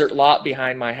like a desert lot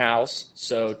behind my house.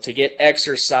 So to get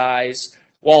exercise,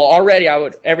 well, already I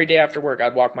would, every day after work,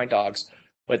 I'd walk my dogs.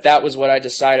 But that was what I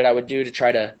decided I would do to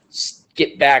try to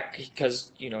get back,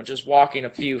 because, just walking a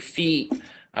few feet,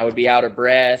 I would be out of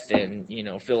breath and,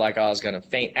 feel like I was going to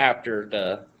faint after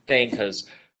the thing, because,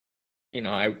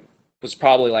 I was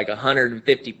probably like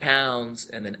 150 pounds.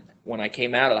 And then when I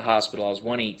came out of the hospital, I was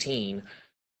 118.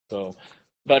 So,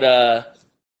 but,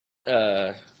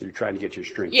 You're trying to get your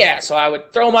strength. yeah, so I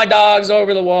would throw my dogs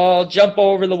over the wall, jump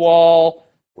over the wall.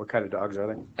 What kind of dogs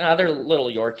are they? They're little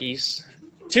Yorkies.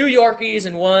 2 Yorkies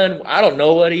and one, I don't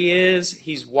know what he is.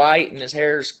 He's white and his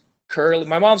hair's curly.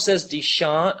 My mom says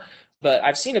Deschamps, but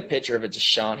I've seen a picture of a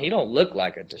Deschamps. He don't look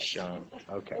like a Deschamps.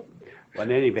 Okay. Well,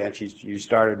 in any event, you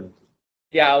started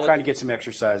Yeah, trying to get some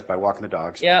exercise by walking the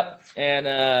dogs. Yep,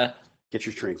 and Get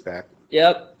your strength back.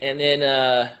 yep, and then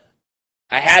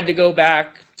I had to go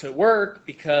back to work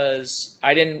because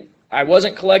I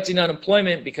wasn't collecting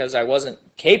unemployment because I wasn't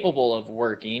capable of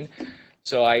working.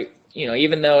 So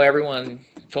even though everyone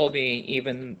told me,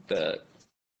 even the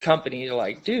company, are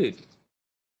like, dude,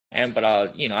 but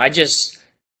I just,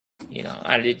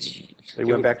 I did. So you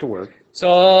went back to work.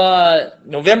 So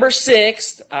November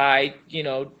 6th, I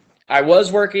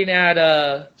was working at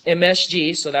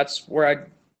MSG, so that's where I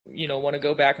want to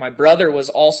go back. My brother was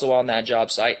also on that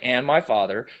job site, and my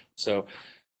father. So,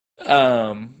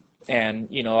 and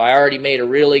I already made a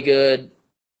really good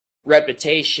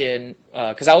reputation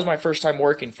because that was my first time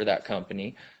working for that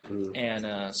company,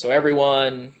 and so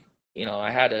everyone,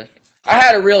 I had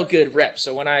a real good rep.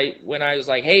 So when I was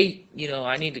like, hey,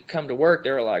 I need to come to work,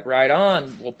 they were like, right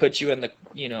on, we'll put you in the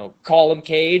column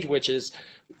cage, which is,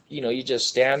 you just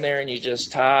stand there and you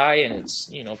just tie, and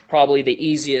it's probably the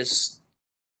easiest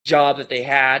job that they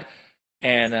had.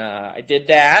 And I did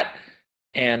that,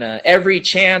 and every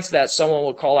chance that someone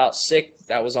would call out sick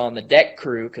that was on the deck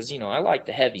crew, because I like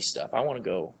the heavy stuff, I want to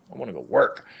go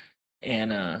work,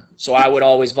 and so I would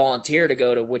always volunteer to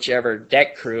go to whichever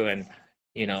deck crew, and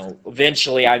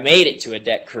eventually I made it to a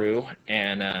deck crew,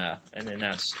 and then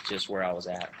that's just where I was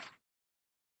at.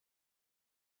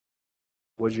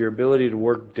 Was your ability to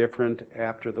work different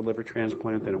after the liver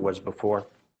transplant than it was before?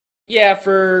 Yeah,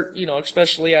 for,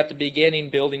 especially at the beginning,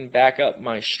 building back up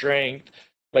my strength.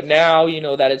 But now,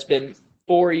 that it's been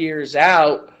 4 years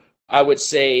out, I would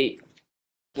say,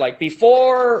 like,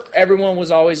 before, everyone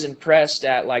was always impressed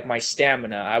at, like, my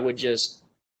stamina. I would just,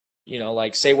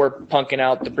 like, say we're punking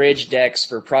out the bridge decks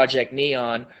for Project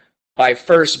Neon. By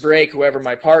first break, whoever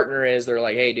my partner is, they're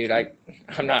like, hey, dude, I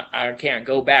can't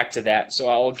go back to that. So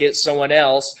I'll get someone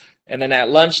else. And then at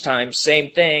lunchtime,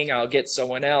 same thing, I'll get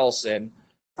someone else. And,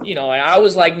 and I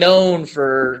was like known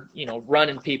for,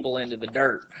 running people into the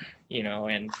dirt,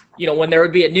 and, when there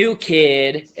would be a new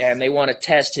kid and they want to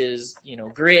test his,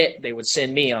 grit, they would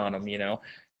send me on him,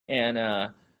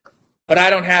 and, but I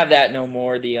don't have that no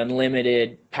more, the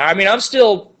unlimited power. I mean, I'm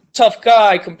still a tough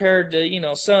guy compared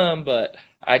to, some, but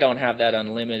I don't have that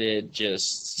unlimited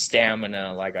just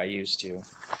stamina like I used to.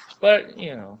 But,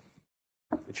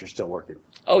 But you're still working.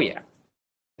 Oh, yeah.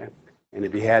 Yeah. And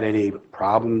have you had any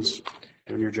problems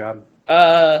doing your job?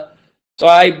 So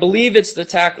I believe it's the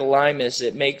tachylimus.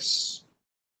 It makes,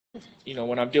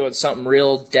 when I'm doing something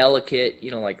real delicate,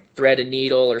 like thread a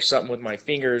needle or something with my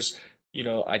fingers,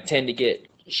 I tend to get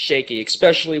shaky,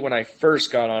 especially when I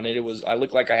first got on it. I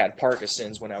looked like I had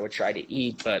Parkinson's when I would try to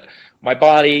eat, but my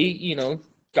body,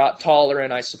 got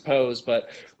tolerant, I suppose. But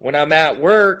when I'm at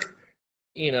work,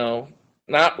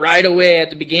 not right away at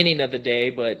the beginning of the day,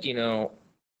 but,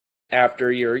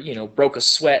 after you're, broke a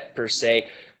sweat per se,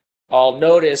 I'll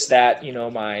notice that,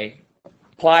 my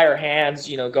plier hands,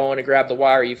 going to grab the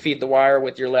wire. You feed the wire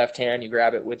with your left hand, you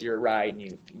grab it with your right, and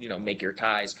you make your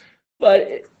ties.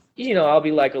 But, I'll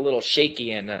be like a little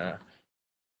shaky, and I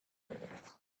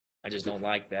just don't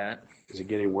like that. Is it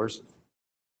getting worse?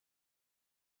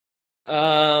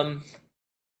 Well,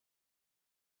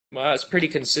 it's pretty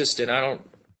consistent. I don't,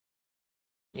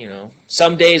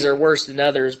 some days are worse than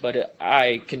others, but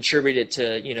I contributed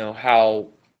to, how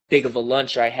big of a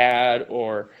lunch I had,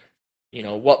 or,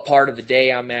 what part of the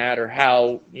day I'm at, or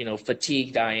how,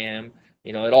 fatigued I am.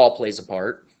 It all plays a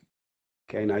part.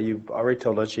 Okay, now you've already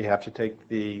told us you have to take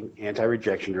the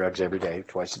anti-rejection drugs every day,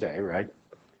 twice a day, right?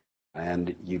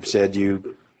 And you've said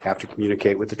you have to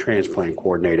communicate with the transplant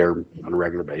coordinator on a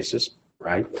regular basis,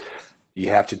 right? Do you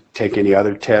have to take any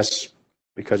other tests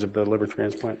because of the liver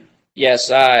transplant?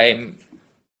 Yes, I'm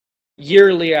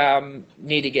yearly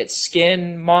need to get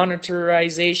skin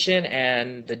monitorization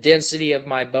and the density of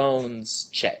my bones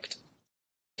checked,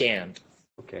 scanned.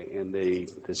 Okay, and the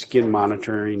skin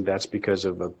monitoring, that's because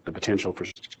of the potential for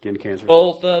skin cancer?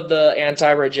 Both of the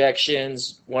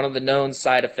anti-rejections, one of the known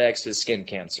side effects is skin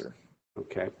cancer.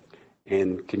 Okay,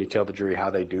 and can you tell the jury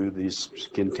how they do these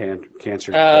skin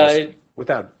cancer Uh, tests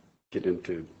without getting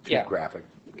into too yeah. graphic?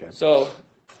 Okay. So,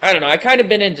 I don't know, I kind of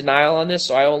been in denial on this,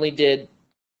 so I've only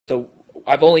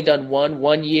done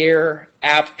one year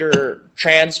after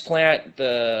transplant.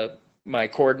 My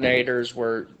coordinators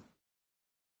were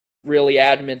really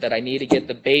adamant that I need to get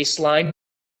the baseline.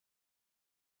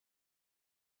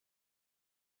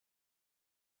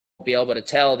 Be able to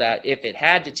tell that if it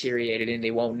had deteriorated and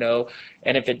they won't know,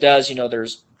 and if it does,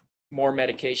 there's more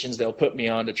medications they'll put me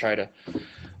on to try to.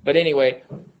 But anyway,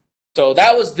 so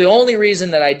that was the only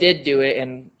reason that I did do it,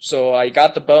 and so I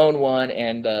got the bone one,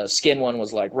 and the skin one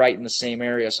was like right in the same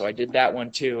area, so I did that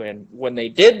one too. And when they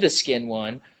did the skin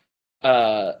one,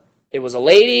 it was a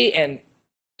lady and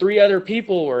 3 other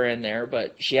people were in there,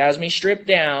 but she has me stripped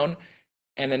down.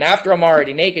 And then after I'm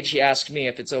already naked, she asked me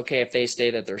if it's okay if they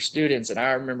say that they're students. And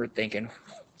I remember thinking,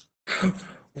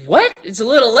 what? It's a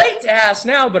little late to ask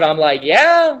now, but I'm like,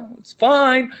 yeah, it's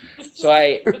fine. So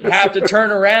I have to turn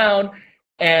around,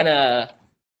 and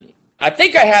I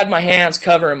think I had my hands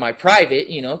covering my private,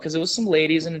 because it was some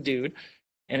ladies and a dude.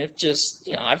 And it just,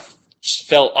 I just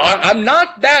felt, I'm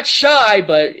not that shy,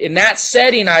 but in that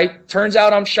setting, turns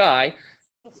out I'm shy.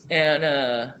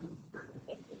 And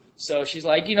so she's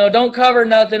like, don't cover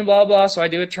nothing, blah, blah. So I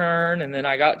do a turn, and then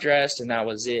I got dressed, and that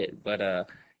was it. But it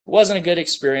wasn't a good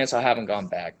experience. I haven't gone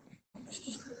back.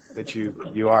 But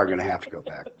you are going to have to go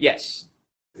back. Yes.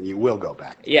 And you will go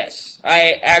back. Yes.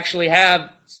 I actually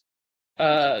have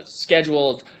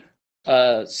scheduled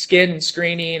skin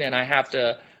screening, and I have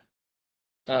to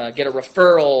get a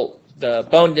referral. The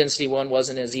bone density one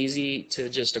wasn't as easy to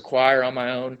just acquire on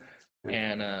my own.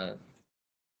 And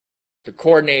the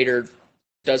coordinator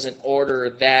doesn't order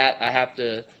that. I have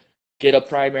to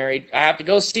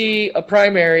go see a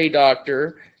primary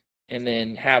doctor and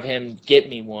then have him get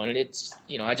me one. And it's,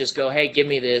 I just go, hey, give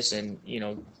me this. And,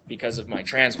 because of my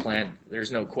transplant,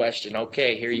 there's no question.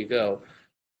 Okay, here you go.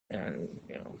 And,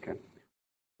 Okay.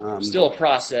 Still a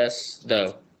process,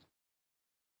 though.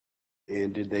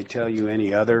 And did they tell you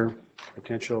any other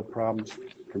potential problems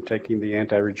from taking the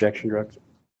anti-rejection drugs?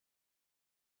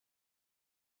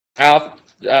 Off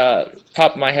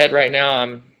top of my head right now,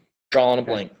 I'm drawing a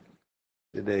blank.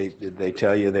 Did they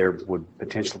tell you there would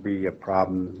potentially be a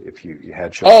problem if you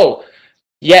had sugar? Oh,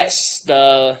 yes.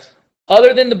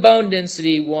 Other than the bone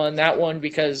density one, that one,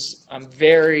 because I'm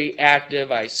very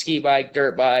active. I ski bike,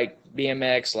 dirt bike,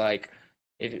 BMX,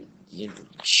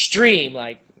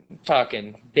 extreme,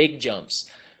 talking big jumps.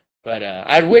 But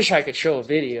I wish I could show a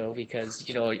video because,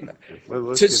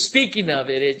 speaking of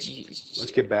it,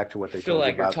 let's get back to what they told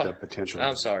you about the potential.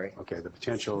 I'm sorry. Okay, the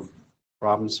potential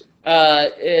problems?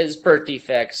 Is birth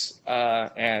defects.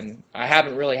 And I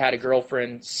haven't really had a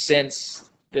girlfriend since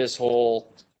this whole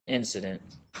incident.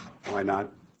 Why not?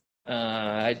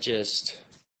 I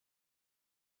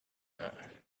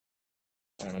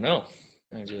don't know.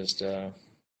 Just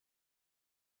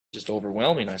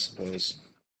overwhelming, I suppose.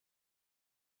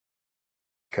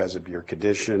 Because of your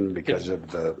condition, because of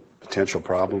the potential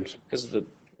problems? Because of the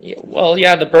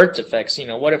birth defects.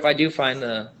 What if I do find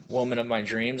the woman of my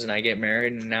dreams and I get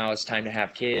married and now it's time to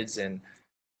have kids and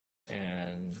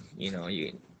I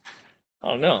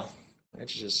don't know.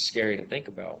 It's just scary to think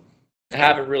about. I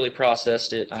haven't really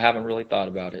processed it. I haven't really thought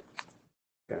about it.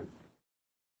 Okay.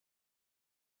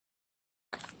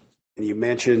 And you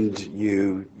mentioned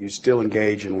you still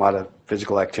engage in a lot of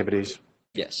physical activities?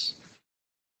 Yes.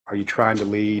 Are you trying to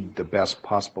lead the best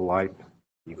possible life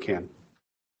you can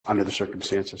under the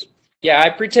circumstances? Yeah, I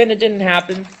pretend it didn't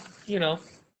happen.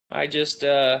 I just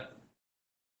go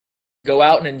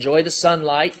out and enjoy the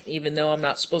sunlight, even though I'm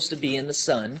not supposed to be in the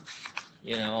sun.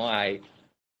 I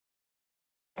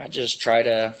just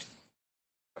I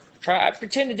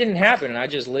pretend it didn't happen, and I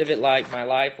just live it my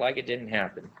life like it didn't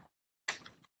happen.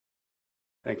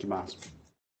 Thank you, Myles.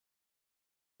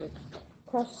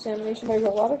 Cross-examination by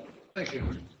Will Water. Thank you.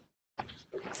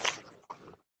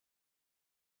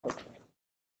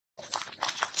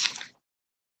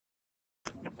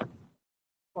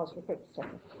 Pause for a quick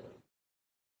second.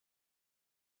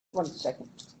 1 second.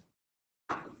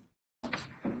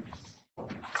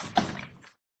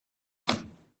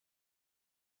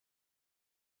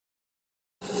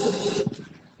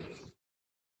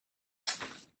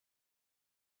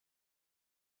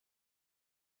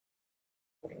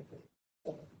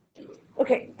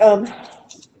 Okay, go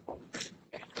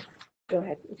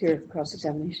ahead with your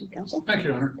cross-examination, counsel. Thank you,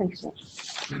 Your Honor. Thank you so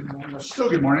much. Still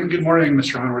good morning. Good morning,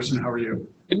 Mr. Hunwardsen. How are you?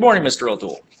 Good morning, Mr.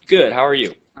 Odou. Good. How are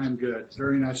you? I'm good.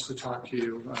 Very nice to talk to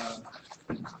you.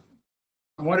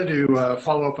 I wanted to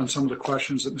follow up on some of the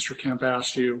questions that Mr. Kemp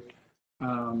asked you,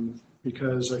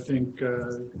 because I think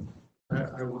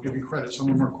I will give you credit. Some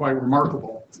of them are quite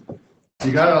remarkable.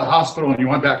 You got out of the hospital and you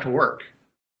went back to work.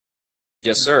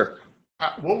 Yes, sir.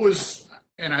 What was,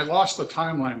 and I lost the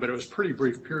timeline, but it was a pretty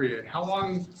brief period. How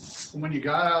long when you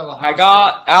got out of the hospital? I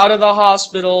got out of the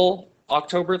hospital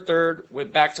October 3rd,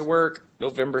 went back to work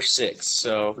November 6th.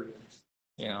 So,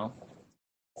 you know.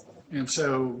 And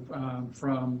so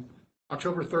from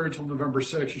October 3rd till November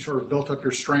 6th, you sort of built up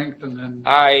your strength, and then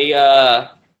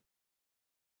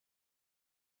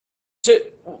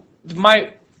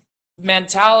my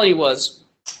mentality was,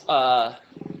 to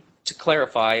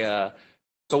clarify,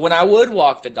 so when I would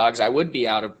walk the dogs, I would be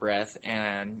out of breath,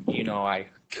 and, you know, I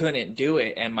couldn't do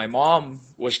it. And my mom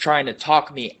was trying to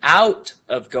talk me out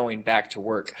of going back to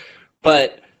work.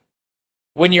 But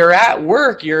when you're at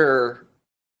work, you're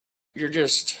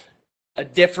just a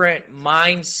different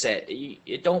mindset.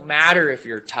 It don't matter if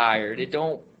you're tired. It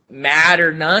don't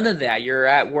matter, none of that. You're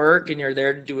at work and you're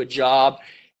there to do a job.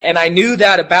 And I knew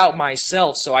that about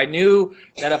myself. So I knew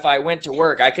that if I went to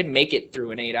work, I could make it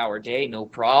through an 8-hour day, no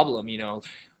problem, you know.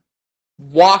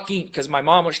 Walking, because my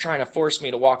mom was trying to force me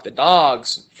to walk the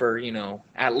dogs for, you know,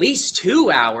 at least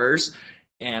 2 hours.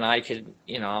 And I could,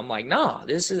 you know, I'm like, no,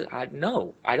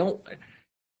 I don't,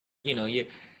 you know,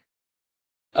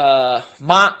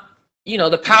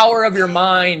 the power of your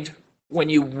mind when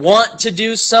you want to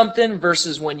do something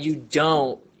versus when you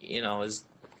don't, you know, is,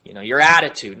 you know, your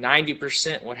attitude.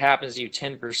 90% what happens to you,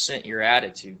 10% your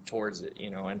attitude towards it,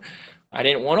 you know. And I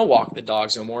didn't want to walk the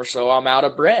dogs no more, so I'm out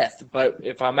of breath. But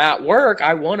if I'm at work,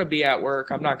 I want to be at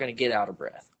work. I'm not going to get out of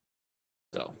breath.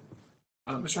 So,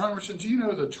 Mr. Hunwardsen, do you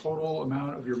know the total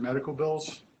amount of your medical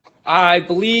bills? I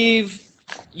believe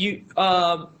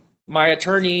my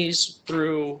attorneys,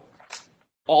 through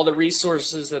all the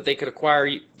resources that they could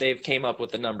acquire, they've came up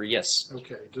with the number. Yes.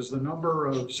 Okay. Does the number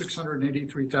of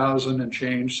 683,000 and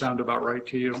change sound about right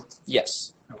to you?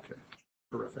 Yes. Okay.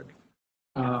 Terrific.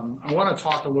 I want to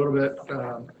talk a little bit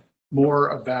more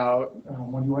about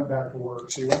when you went back to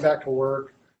work. So you went back to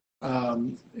work,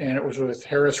 and it was with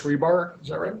Harris Rebar. Is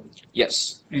that right?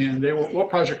 Yes. And what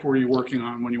project were you working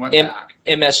on when you went back?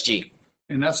 MSG.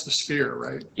 And that's the Sphere,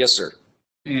 right? Yes, sir.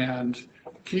 And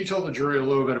can you tell the jury a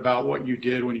little bit about what you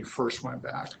did when you first went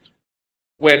back?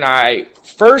 When I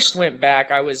first went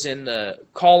back, I was in the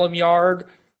column yard,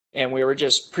 and we were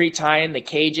just pre-tying the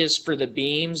cages for the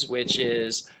beams, which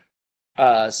is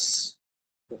so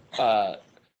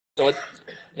it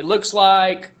looks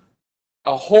like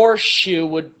a horseshoe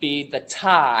would be the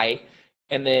tie,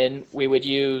 and then we would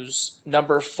use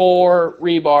number 4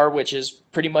 rebar, which is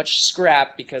pretty much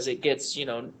scrap because it gets, you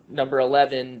know, number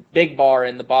 11 big bar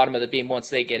in the bottom of the beam once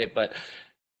they get it. But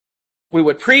we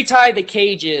would pre-tie the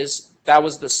cages. That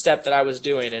was the step that I was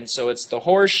doing. And so it's the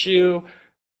horseshoe,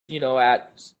 you know,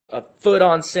 at a foot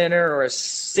on center or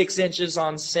 6 inches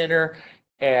on center.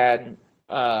 And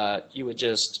you would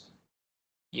just,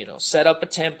 you know, set up a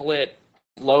template,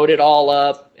 load it all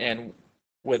up, and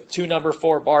with 2 number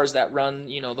 4 bars that run,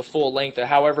 you know, the full length of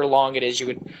however long it is, you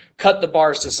would cut the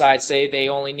bars to size. Say they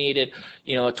only needed,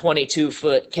 you know, a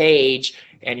 22-foot cage,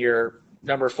 and your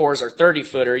number 4s are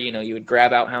 30-footer, you know, you would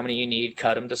grab out how many you need,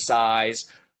 cut them to size,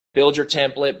 build your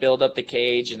template, build up the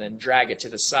cage, and then drag it to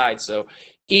the side. So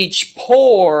each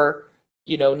pour,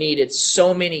 you know, needed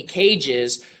so many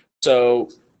cages. So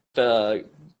the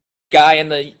guy in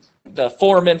the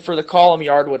foreman for the column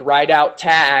yard would write out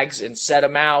tags and set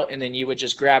them out, and then you would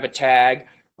just grab a tag,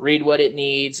 read what it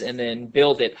needs, and then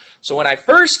build it. So when I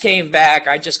first came back,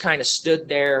 I just kind of stood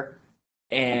there,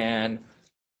 and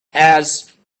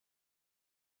as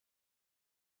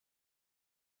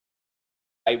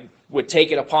I would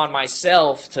take it upon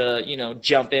myself to, you know,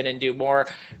 jump in and do more,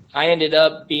 I ended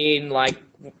up being like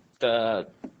the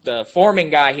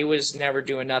foreman guy. He was never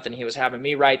doing nothing. He was having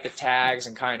me write the tags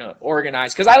and kind of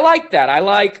organize, because I like that. I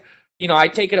like, you know, I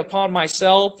take it upon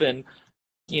myself, and,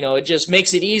 you know, it just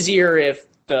makes it easier if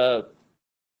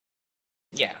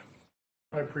yeah.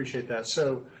 I appreciate that.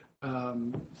 So I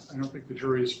don't think the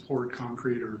jury's poured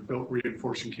concrete or built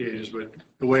reinforcing cages, but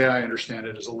the way I understand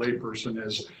it as a layperson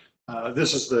is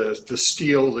this is the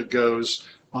steel that goes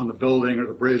on the building or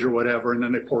the bridge or whatever, and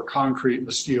then they pour concrete, and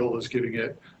the steel is giving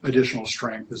it additional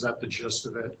strength. Is that the gist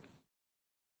of it?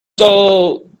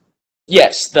 So,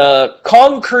 yes, the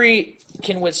concrete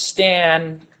can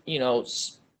withstand,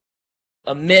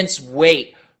 immense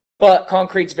weight, but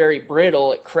concrete's very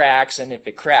brittle. It cracks, and if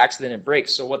it cracks, then it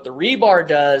breaks. So what the rebar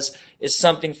does is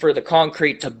something for the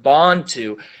concrete to bond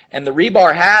to, and the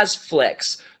rebar has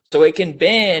flex, so it can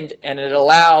bend, and it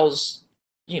allows,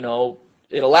 a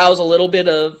little bit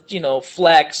of,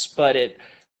 flex, but it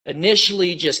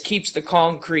initially just keeps the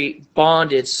concrete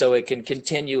bonded so it can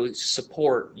continue to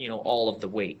support, all of the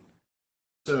weight.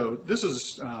 So this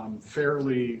is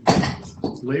fairly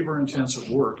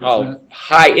labor-intensive work, isn't it?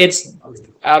 It's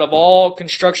out of all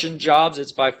construction jobs,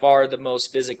 it's by far the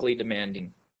most physically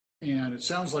demanding. And it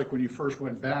sounds like when you first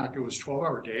went back, it was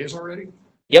 12-hour days already?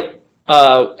 Yep.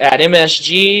 At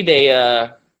MSG, they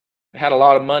had a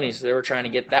lot of money, so they were trying to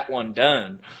get that one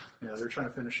done. Yeah, they're trying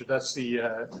to finish it. That's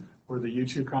the where the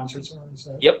U2 concerts are, is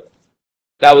that? Yep.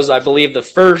 That was, I believe, the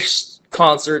first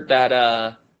concert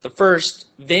that the first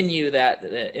venue that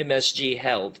the MSG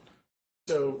held.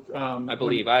 So I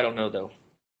believe. I don't know though.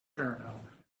 Fair enough.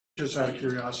 Just out of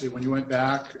curiosity, when you went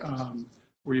back,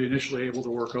 were you initially able to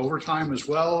work overtime as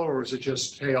well, or was it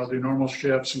just, hey, I'll do normal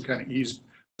shifts and kind of ease,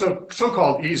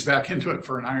 so-called ease back into it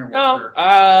for an iron worker?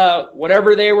 No,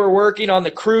 whatever they were working on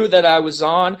the crew that I was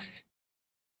on,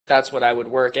 that's what I would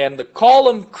work. And the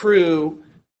column crew,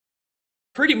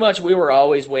 pretty much we were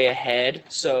always way ahead.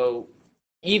 So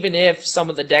even if some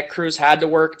of the deck crews had to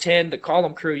work 10, the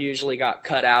column crew usually got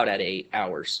cut out at 8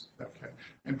 hours. Okay.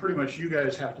 And pretty much you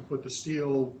guys have to put the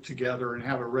steel together and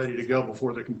have it ready to go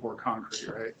before they can pour concrete,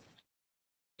 right?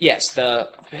 Yes,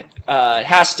 it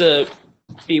has to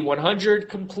be 100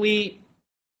 complete,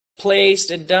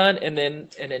 placed and done, and then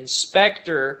an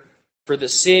inspector for the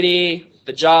city,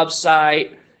 the job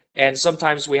site, and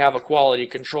sometimes we have a quality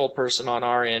control person on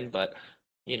our end, but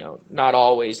not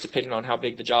always, depending on how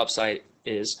big the job site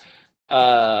is.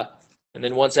 And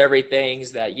then once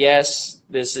everything's that, yes,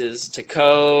 this is to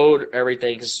code,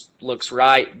 everything looks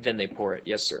right, then they pour it.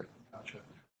 Yes, sir. Gotcha.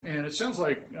 And it sounds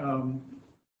like on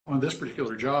this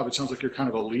particular job, it sounds like you're kind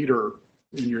of a leader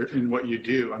in what you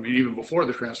do. I mean, even before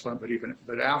the transplant,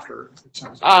 but after, it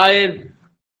sounds like.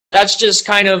 That's just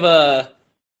kind of a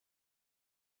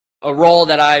role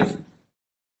that I've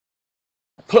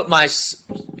put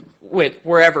with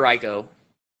wherever I go.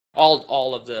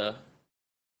 All of the.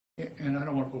 And I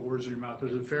don't want to put words in your mouth.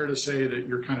 Is it fair to say that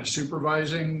you're kind of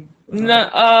supervising? No,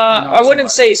 I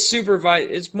wouldn't say supervise.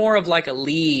 It's more of like a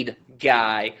lead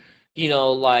guy.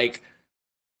 I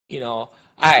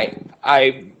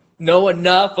know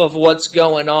enough of what's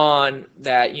going on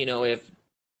that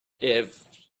if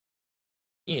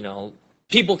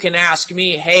people can ask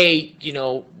me, hey,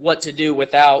 what to do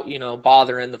without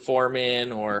bothering the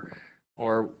foreman or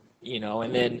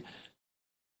and then.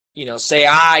 Say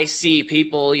I see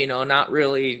people, not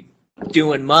really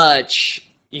doing much,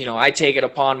 I take it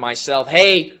upon myself,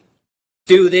 hey,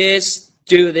 do this,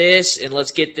 and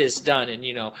let's get this done.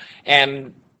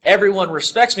 And everyone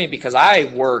respects me because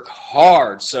I work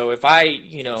hard. So if I,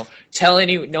 tell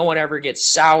no one ever gets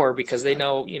sour because they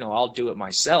know, I'll do it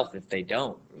myself if they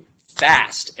don't,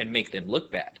 fast, and make them look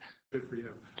bad. Good for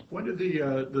you. When did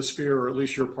the sphere, or at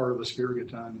least your part of the sphere, get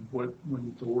done?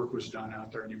 When the work was done out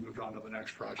there and you moved on to the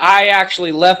next project? I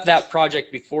actually left that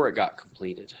project before it got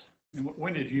completed. And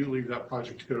when did you leave that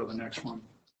project to go to the next one?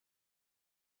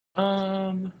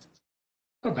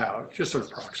 About, just sort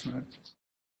of approximate.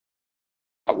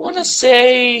 I want to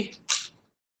say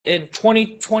in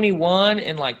 2021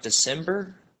 in like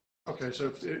December. Okay, so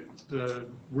the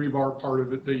rebar part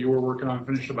of it that you were working on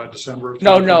finished about December?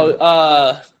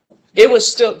 No. It was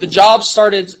still, the job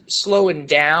started slowing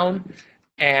down,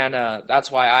 and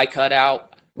that's why I cut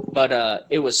out, but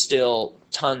it was still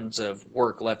tons of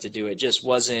work left to do. It just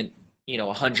wasn't,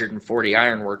 140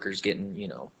 iron workers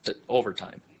getting,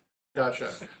 overtime.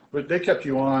 Gotcha. But they kept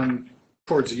you on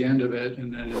towards the end of it,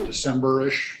 and then in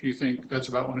December-ish, you think that's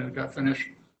about when it got finished?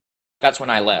 That's when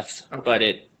I left, okay. But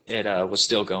it was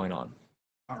still going on.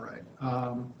 All right.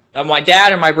 My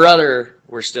dad and my brother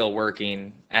were still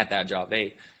working at that job.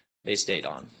 They stayed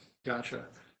on. Gotcha.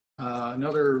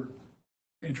 Another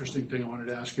interesting thing I wanted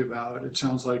to ask you about, it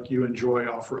sounds like you enjoy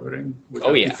off-roading. Would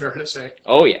that be fair to say?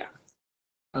 Oh, yeah.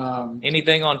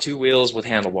 Anything on 2 wheels with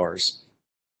handlebars.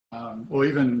 Well,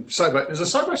 even is it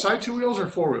side-by-side 2 wheels or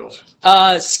 4 wheels?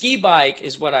 Ski bike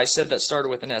is what I said that started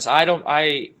with an S.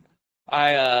 I've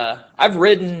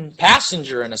ridden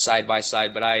passenger in a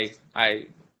side-by-side, but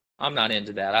I'm not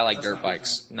into that. I like dirt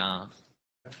bikes. Nah.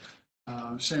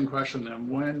 Same question then.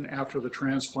 When, after the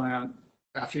transplant,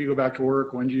 after you go back to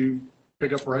work, when do you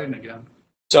pick up riding again?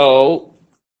 So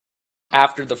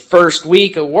after the first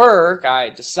week of work, I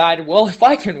decided, well, if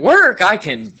I can work, I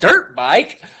can dirt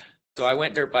bike. So I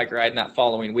went dirt bike riding that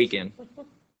following weekend.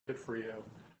 Good for you.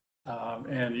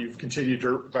 And you've continued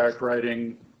dirt bike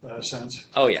riding since?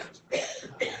 Oh, yeah.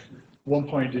 At one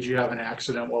point, did you have an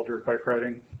accident while dirt bike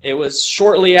riding? It was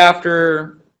shortly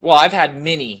after, well, I've had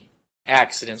many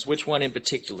accidents. Which one in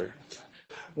particular?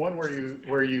 One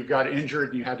where you got injured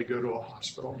and you had to go to a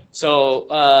hospital. So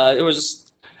it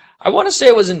was, I want to say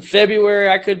it was in February.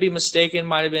 I could be mistaken.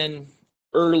 Might have been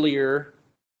earlier.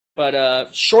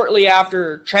 But shortly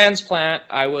after transplant,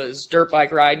 I was dirt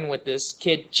bike riding with this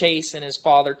kid Chase and his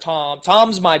father Tom.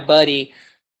 Tom's my buddy.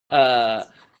 We,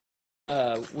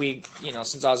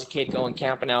 since I was a kid, going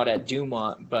camping out at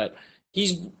Dumont. But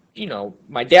he's,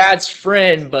 my dad's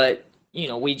friend. But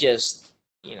we just,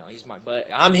 he's my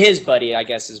buddy. I'm his buddy, I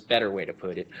guess is a better way to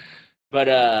put it.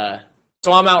 But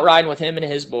so I'm out riding with him and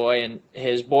his boy, and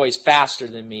his boy's faster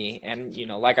than me. And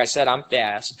like I said, I'm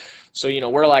fast. So,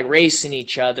 we're like racing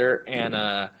each other, and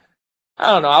I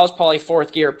don't know, I was probably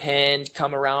fourth gear pinned,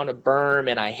 come around a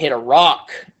berm, and I hit a rock,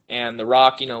 and the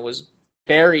rock, was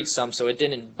buried some, so it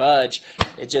didn't budge.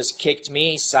 It just kicked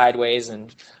me sideways,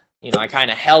 and, I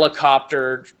kind of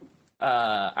helicoptered.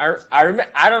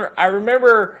 I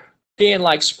remember being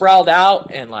like sprawled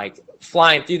out and like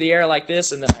flying through the air like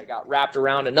this, and then I got wrapped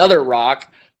around another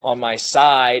rock on my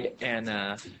side,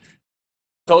 and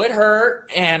so it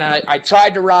hurt, and I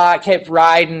tried to ride, kept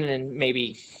riding, and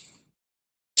maybe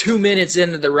 2 minutes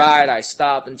into the ride, I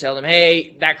stopped and tell them,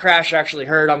 hey, that crash actually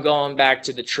hurt. I'm going back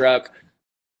to the truck.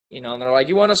 And they're like,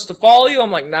 you want us to follow you?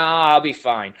 I'm like, nah, I'll be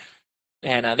fine.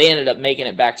 And they ended up making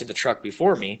it back to the truck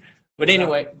before me. But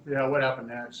anyway. Yeah, what happened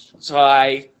next? So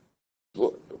I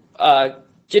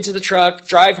get to the truck,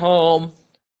 drive home,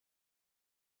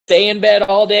 stay in bed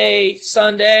all day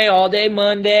Sunday, all day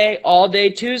Monday, all day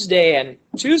Tuesday. And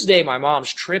Tuesday, my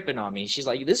mom's tripping on me. She's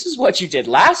like, this is what you did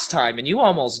last time, and you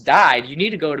almost died. You need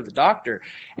to go to the doctor.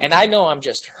 And I know I'm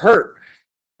just hurt,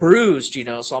 bruised,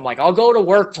 so I'm like, I'll go to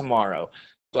work tomorrow.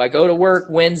 So I go to work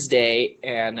Wednesday,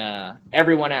 and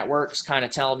everyone at work's kind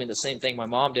of telling me the same thing my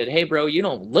mom did. Hey, bro, you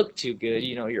don't look too good.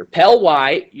 You're pale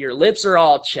white. Your lips are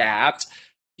all chapped.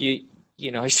 He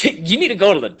said, you need to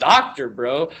go to the doctor,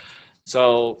 bro.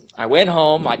 So I went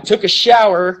home. I took a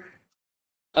shower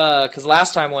because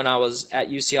last time when I was at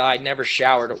UCI, I never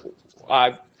showered.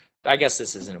 I guess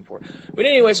this isn't important. But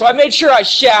anyway, so I made sure I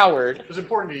showered. It was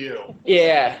important to you.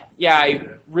 Yeah. I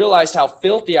realized how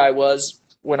filthy I was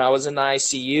when I was in the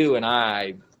ICU, and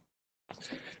I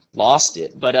lost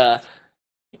it. But,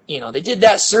 they did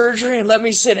that surgery and let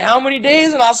me sit how many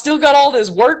days, and I still got all this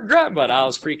work done, but I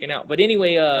was freaking out. But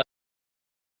anyway,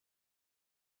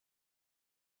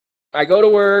 I go to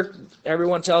work.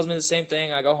 Everyone tells me the same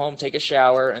thing. I go home, take a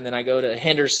shower, and then I go to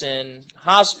Henderson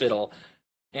Hospital.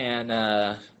 And,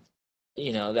 I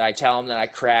tell them that I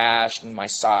crashed and my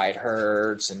side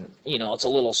hurts and, it's a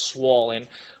little swollen.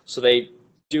 So they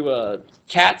do a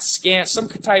CAT scan, some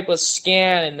type of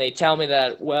scan, and they tell me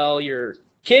that, well, your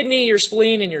kidney, your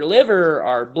spleen, and your liver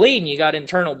are bleeding. You got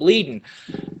internal bleeding.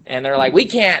 And they're like, we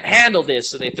can't handle this.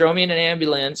 So they throw me in an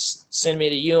ambulance, send me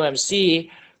to UMC.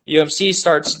 UMC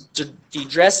starts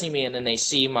de-dressing me, and then they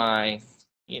see my,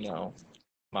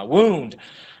 my wound.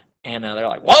 And they're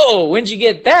like, whoa, when'd you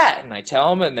get that? And I tell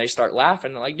them, and they start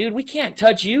laughing. They're like, dude, we can't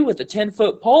touch you with a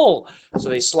 10-foot pole. So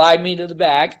they slide me to the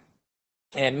back.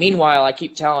 And meanwhile, I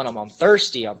keep telling them I'm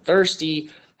thirsty.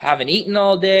 Haven't eaten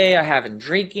all day. I haven't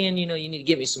drinking. You need to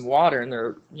get me some water. And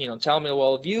they're, telling me,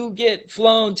 well, if you get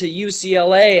flown to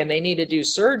UCLA and they need to do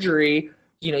surgery,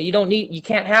 you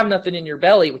can't have nothing in your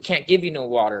belly. We can't give you no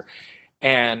water.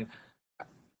 And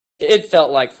it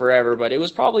felt like forever, but it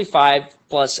was probably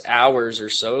 5+ hours or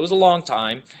so. It was a long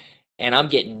time. And I'm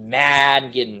getting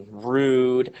mad, getting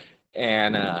rude.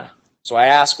 And so I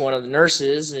asked one of the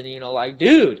nurses, and, like,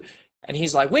 dude. And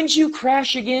he's like, when'd you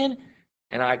crash again?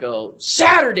 And I go,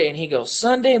 Saturday. And he goes,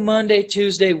 Sunday, Monday,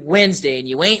 Tuesday, Wednesday. And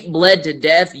you ain't bled to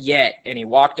death yet. And he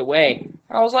walked away.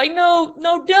 I was like, no,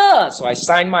 duh. So I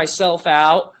signed myself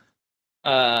out.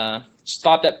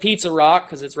 Stopped at Pizza Rock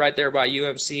because it's right there by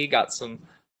UMC. Got some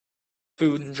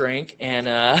food and drink. And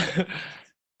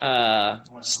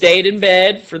stayed in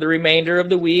bed for the remainder of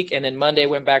the week. And then Monday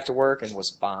went back to work and was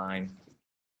fine.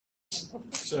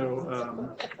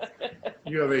 So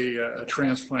you have a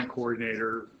transplant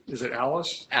coordinator. Is it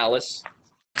Alice? Alice.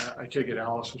 I take it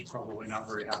Alice was probably not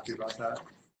very happy about that.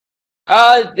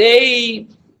 I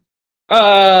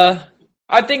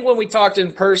think when we talked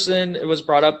in person, it was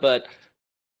brought up, but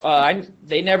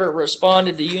they never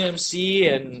responded to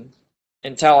UMC, and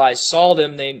until I saw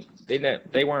them, they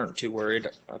weren't too worried,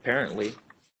 apparently.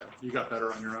 You got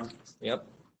better on your own? Yep.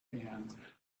 And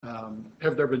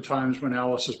have there been times when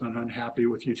Alice has been unhappy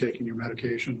with you taking your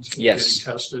medications? Yes.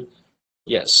 Getting tested?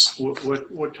 Yes.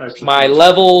 What types of? My things?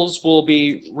 levels will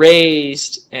be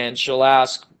raised, and she'll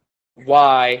ask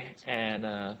why,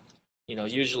 and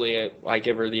usually I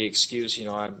give her the excuse,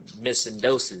 I'm missing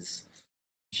doses.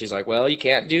 She's like, well, you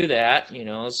can't do that,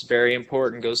 it's very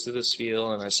important, goes through this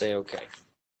field, and I say, okay.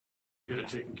 Get it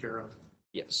taken care of.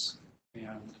 Yes.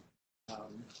 And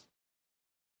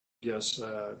yes,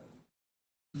 let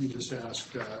me just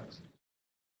ask,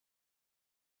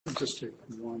 just take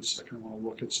 1 second. I want to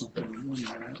look at something. 1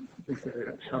 minute. I think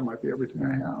that might be everything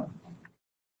I have.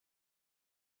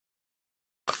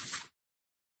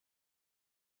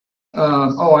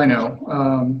 Oh, I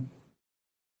know.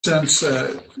 Since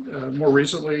more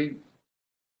recently,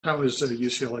 how has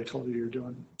UCLA told you you're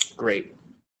doing? Great.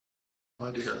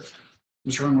 Glad to hear it.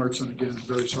 Mr. Hunwardsen, again,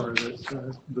 very sorry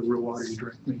that the real water you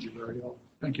drank made you very ill.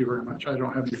 Thank you very much. I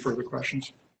don't have any further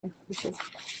questions.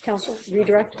 Counsel,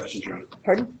 redirect. Questions, Your Honor?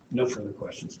 Pardon? No further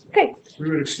questions. Okay.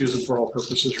 We would excuse them for all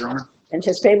purposes, Your Honor.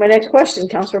 Anticipate my next question.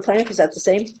 Counselor Plaintiff, is that the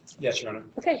same? Yes, Your Honor.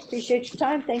 Okay, appreciate your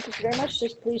time. Thank you very much.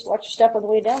 Just please watch your step on the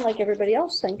way down like everybody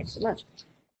else. Thank you so much.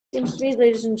 Seems to me,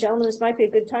 ladies and gentlemen, this might be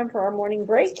a good time for our morning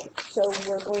break. So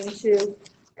we're going to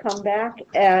come back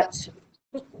at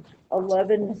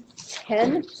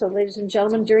 11:10. So ladies and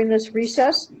gentlemen, during this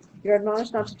recess, you're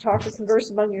admonished not to talk or converse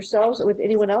among yourselves or with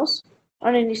anyone else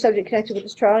on any subject connected with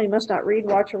this trial. You must not read,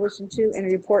 watch, or listen to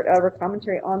any report of or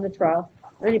commentary on the trial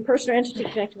or any person or entity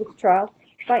connected with the trial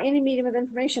by any medium of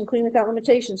information, including without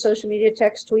limitation, social media,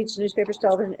 text, tweets, newspapers,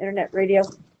 television, internet, radio.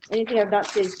 Anything I've not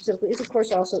stated specifically is, of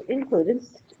course, also included.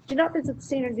 Do not visit the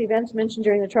scene of the events mentioned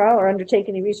during the trial or undertake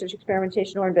any research,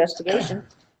 experimentation, or investigation.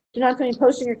 Do not do any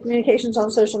posting or communications on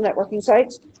social networking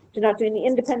sites. Do not do any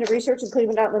independent research, including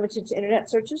but not limited to internet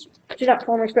searches. Do not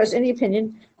form or express any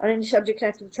opinion on any subject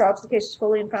connected to the trial. The case is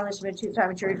fully and finally submitted to the time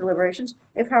of jury deliberations.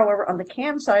 If, however, on the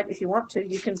CAM side, if you want to,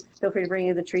 you can feel free to bring any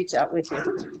of the treats out with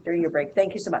you during your break.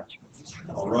 Thank you so much.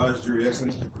 All rise, jury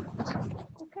excellent.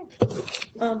 Okay.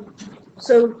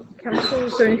 So, counsel,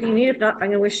 is there anything you need? If not, I'm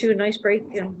going to wish you a nice break.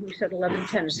 And we said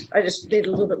 11:10. I just made it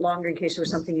a little bit longer in case there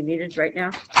was something you needed right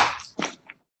now.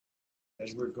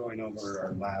 As we're going over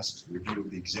our last review of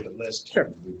the exhibit list,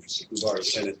 sure. We've already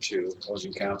sent it to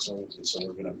opposing counsel, and so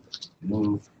we're going to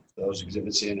move those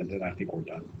exhibits in, and then I think we're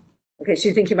done. Okay, so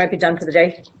you think you might be done for the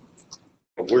day?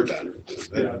 But we're done.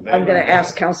 I'm going to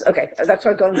ask counsel. Okay, that's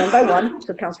why I'm going one by one.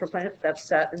 So counsel for plaintiff, that's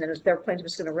that, and then if their plaintiff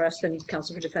is going to rest, then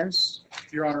counsel for defense.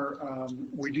 Your Honor,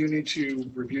 we do need to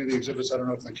review the exhibits. I don't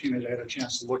know if Martina had a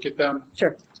chance to look at them.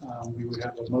 Sure. We would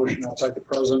have a motion outside the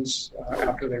presence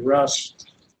after they rest.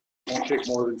 Won't take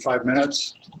more than 5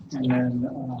 minutes, and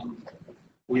then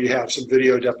we have some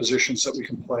video depositions that we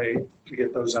can play to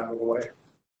get those out of the way.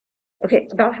 Okay,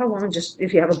 about how long, just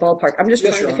if you have a ballpark? I'm just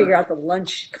Yes, trying to Your figure Honor. out the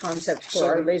lunch concept for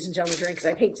our ladies and gentlemen drink,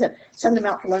 because I'd hate to send them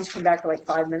out for lunch, come back for like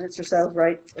 5 minutes or so,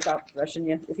 right? Without rushing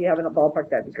you. If you have a ballpark,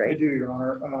 that'd be I great. do, Your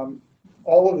Honor.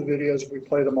 All of the videos, if we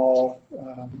play them all,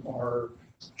 are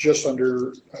just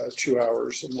under 2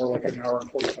 hours, and more like an hour and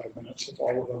 45 minutes if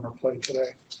all of them are played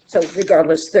today. So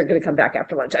regardless, they're going to come back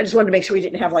after lunch. I just wanted to make sure we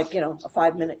didn't have like, a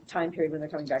 5-minute time period when they're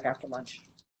coming back after lunch.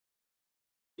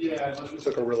 Yeah, unless we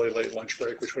took a really late lunch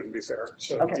break, which wouldn't be fair.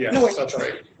 So, Okay. yeah, No worries. that's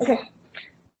right. Okay.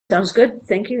 Sounds good.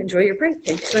 Thank you. Enjoy your break.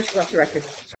 Thank you so much for off the record.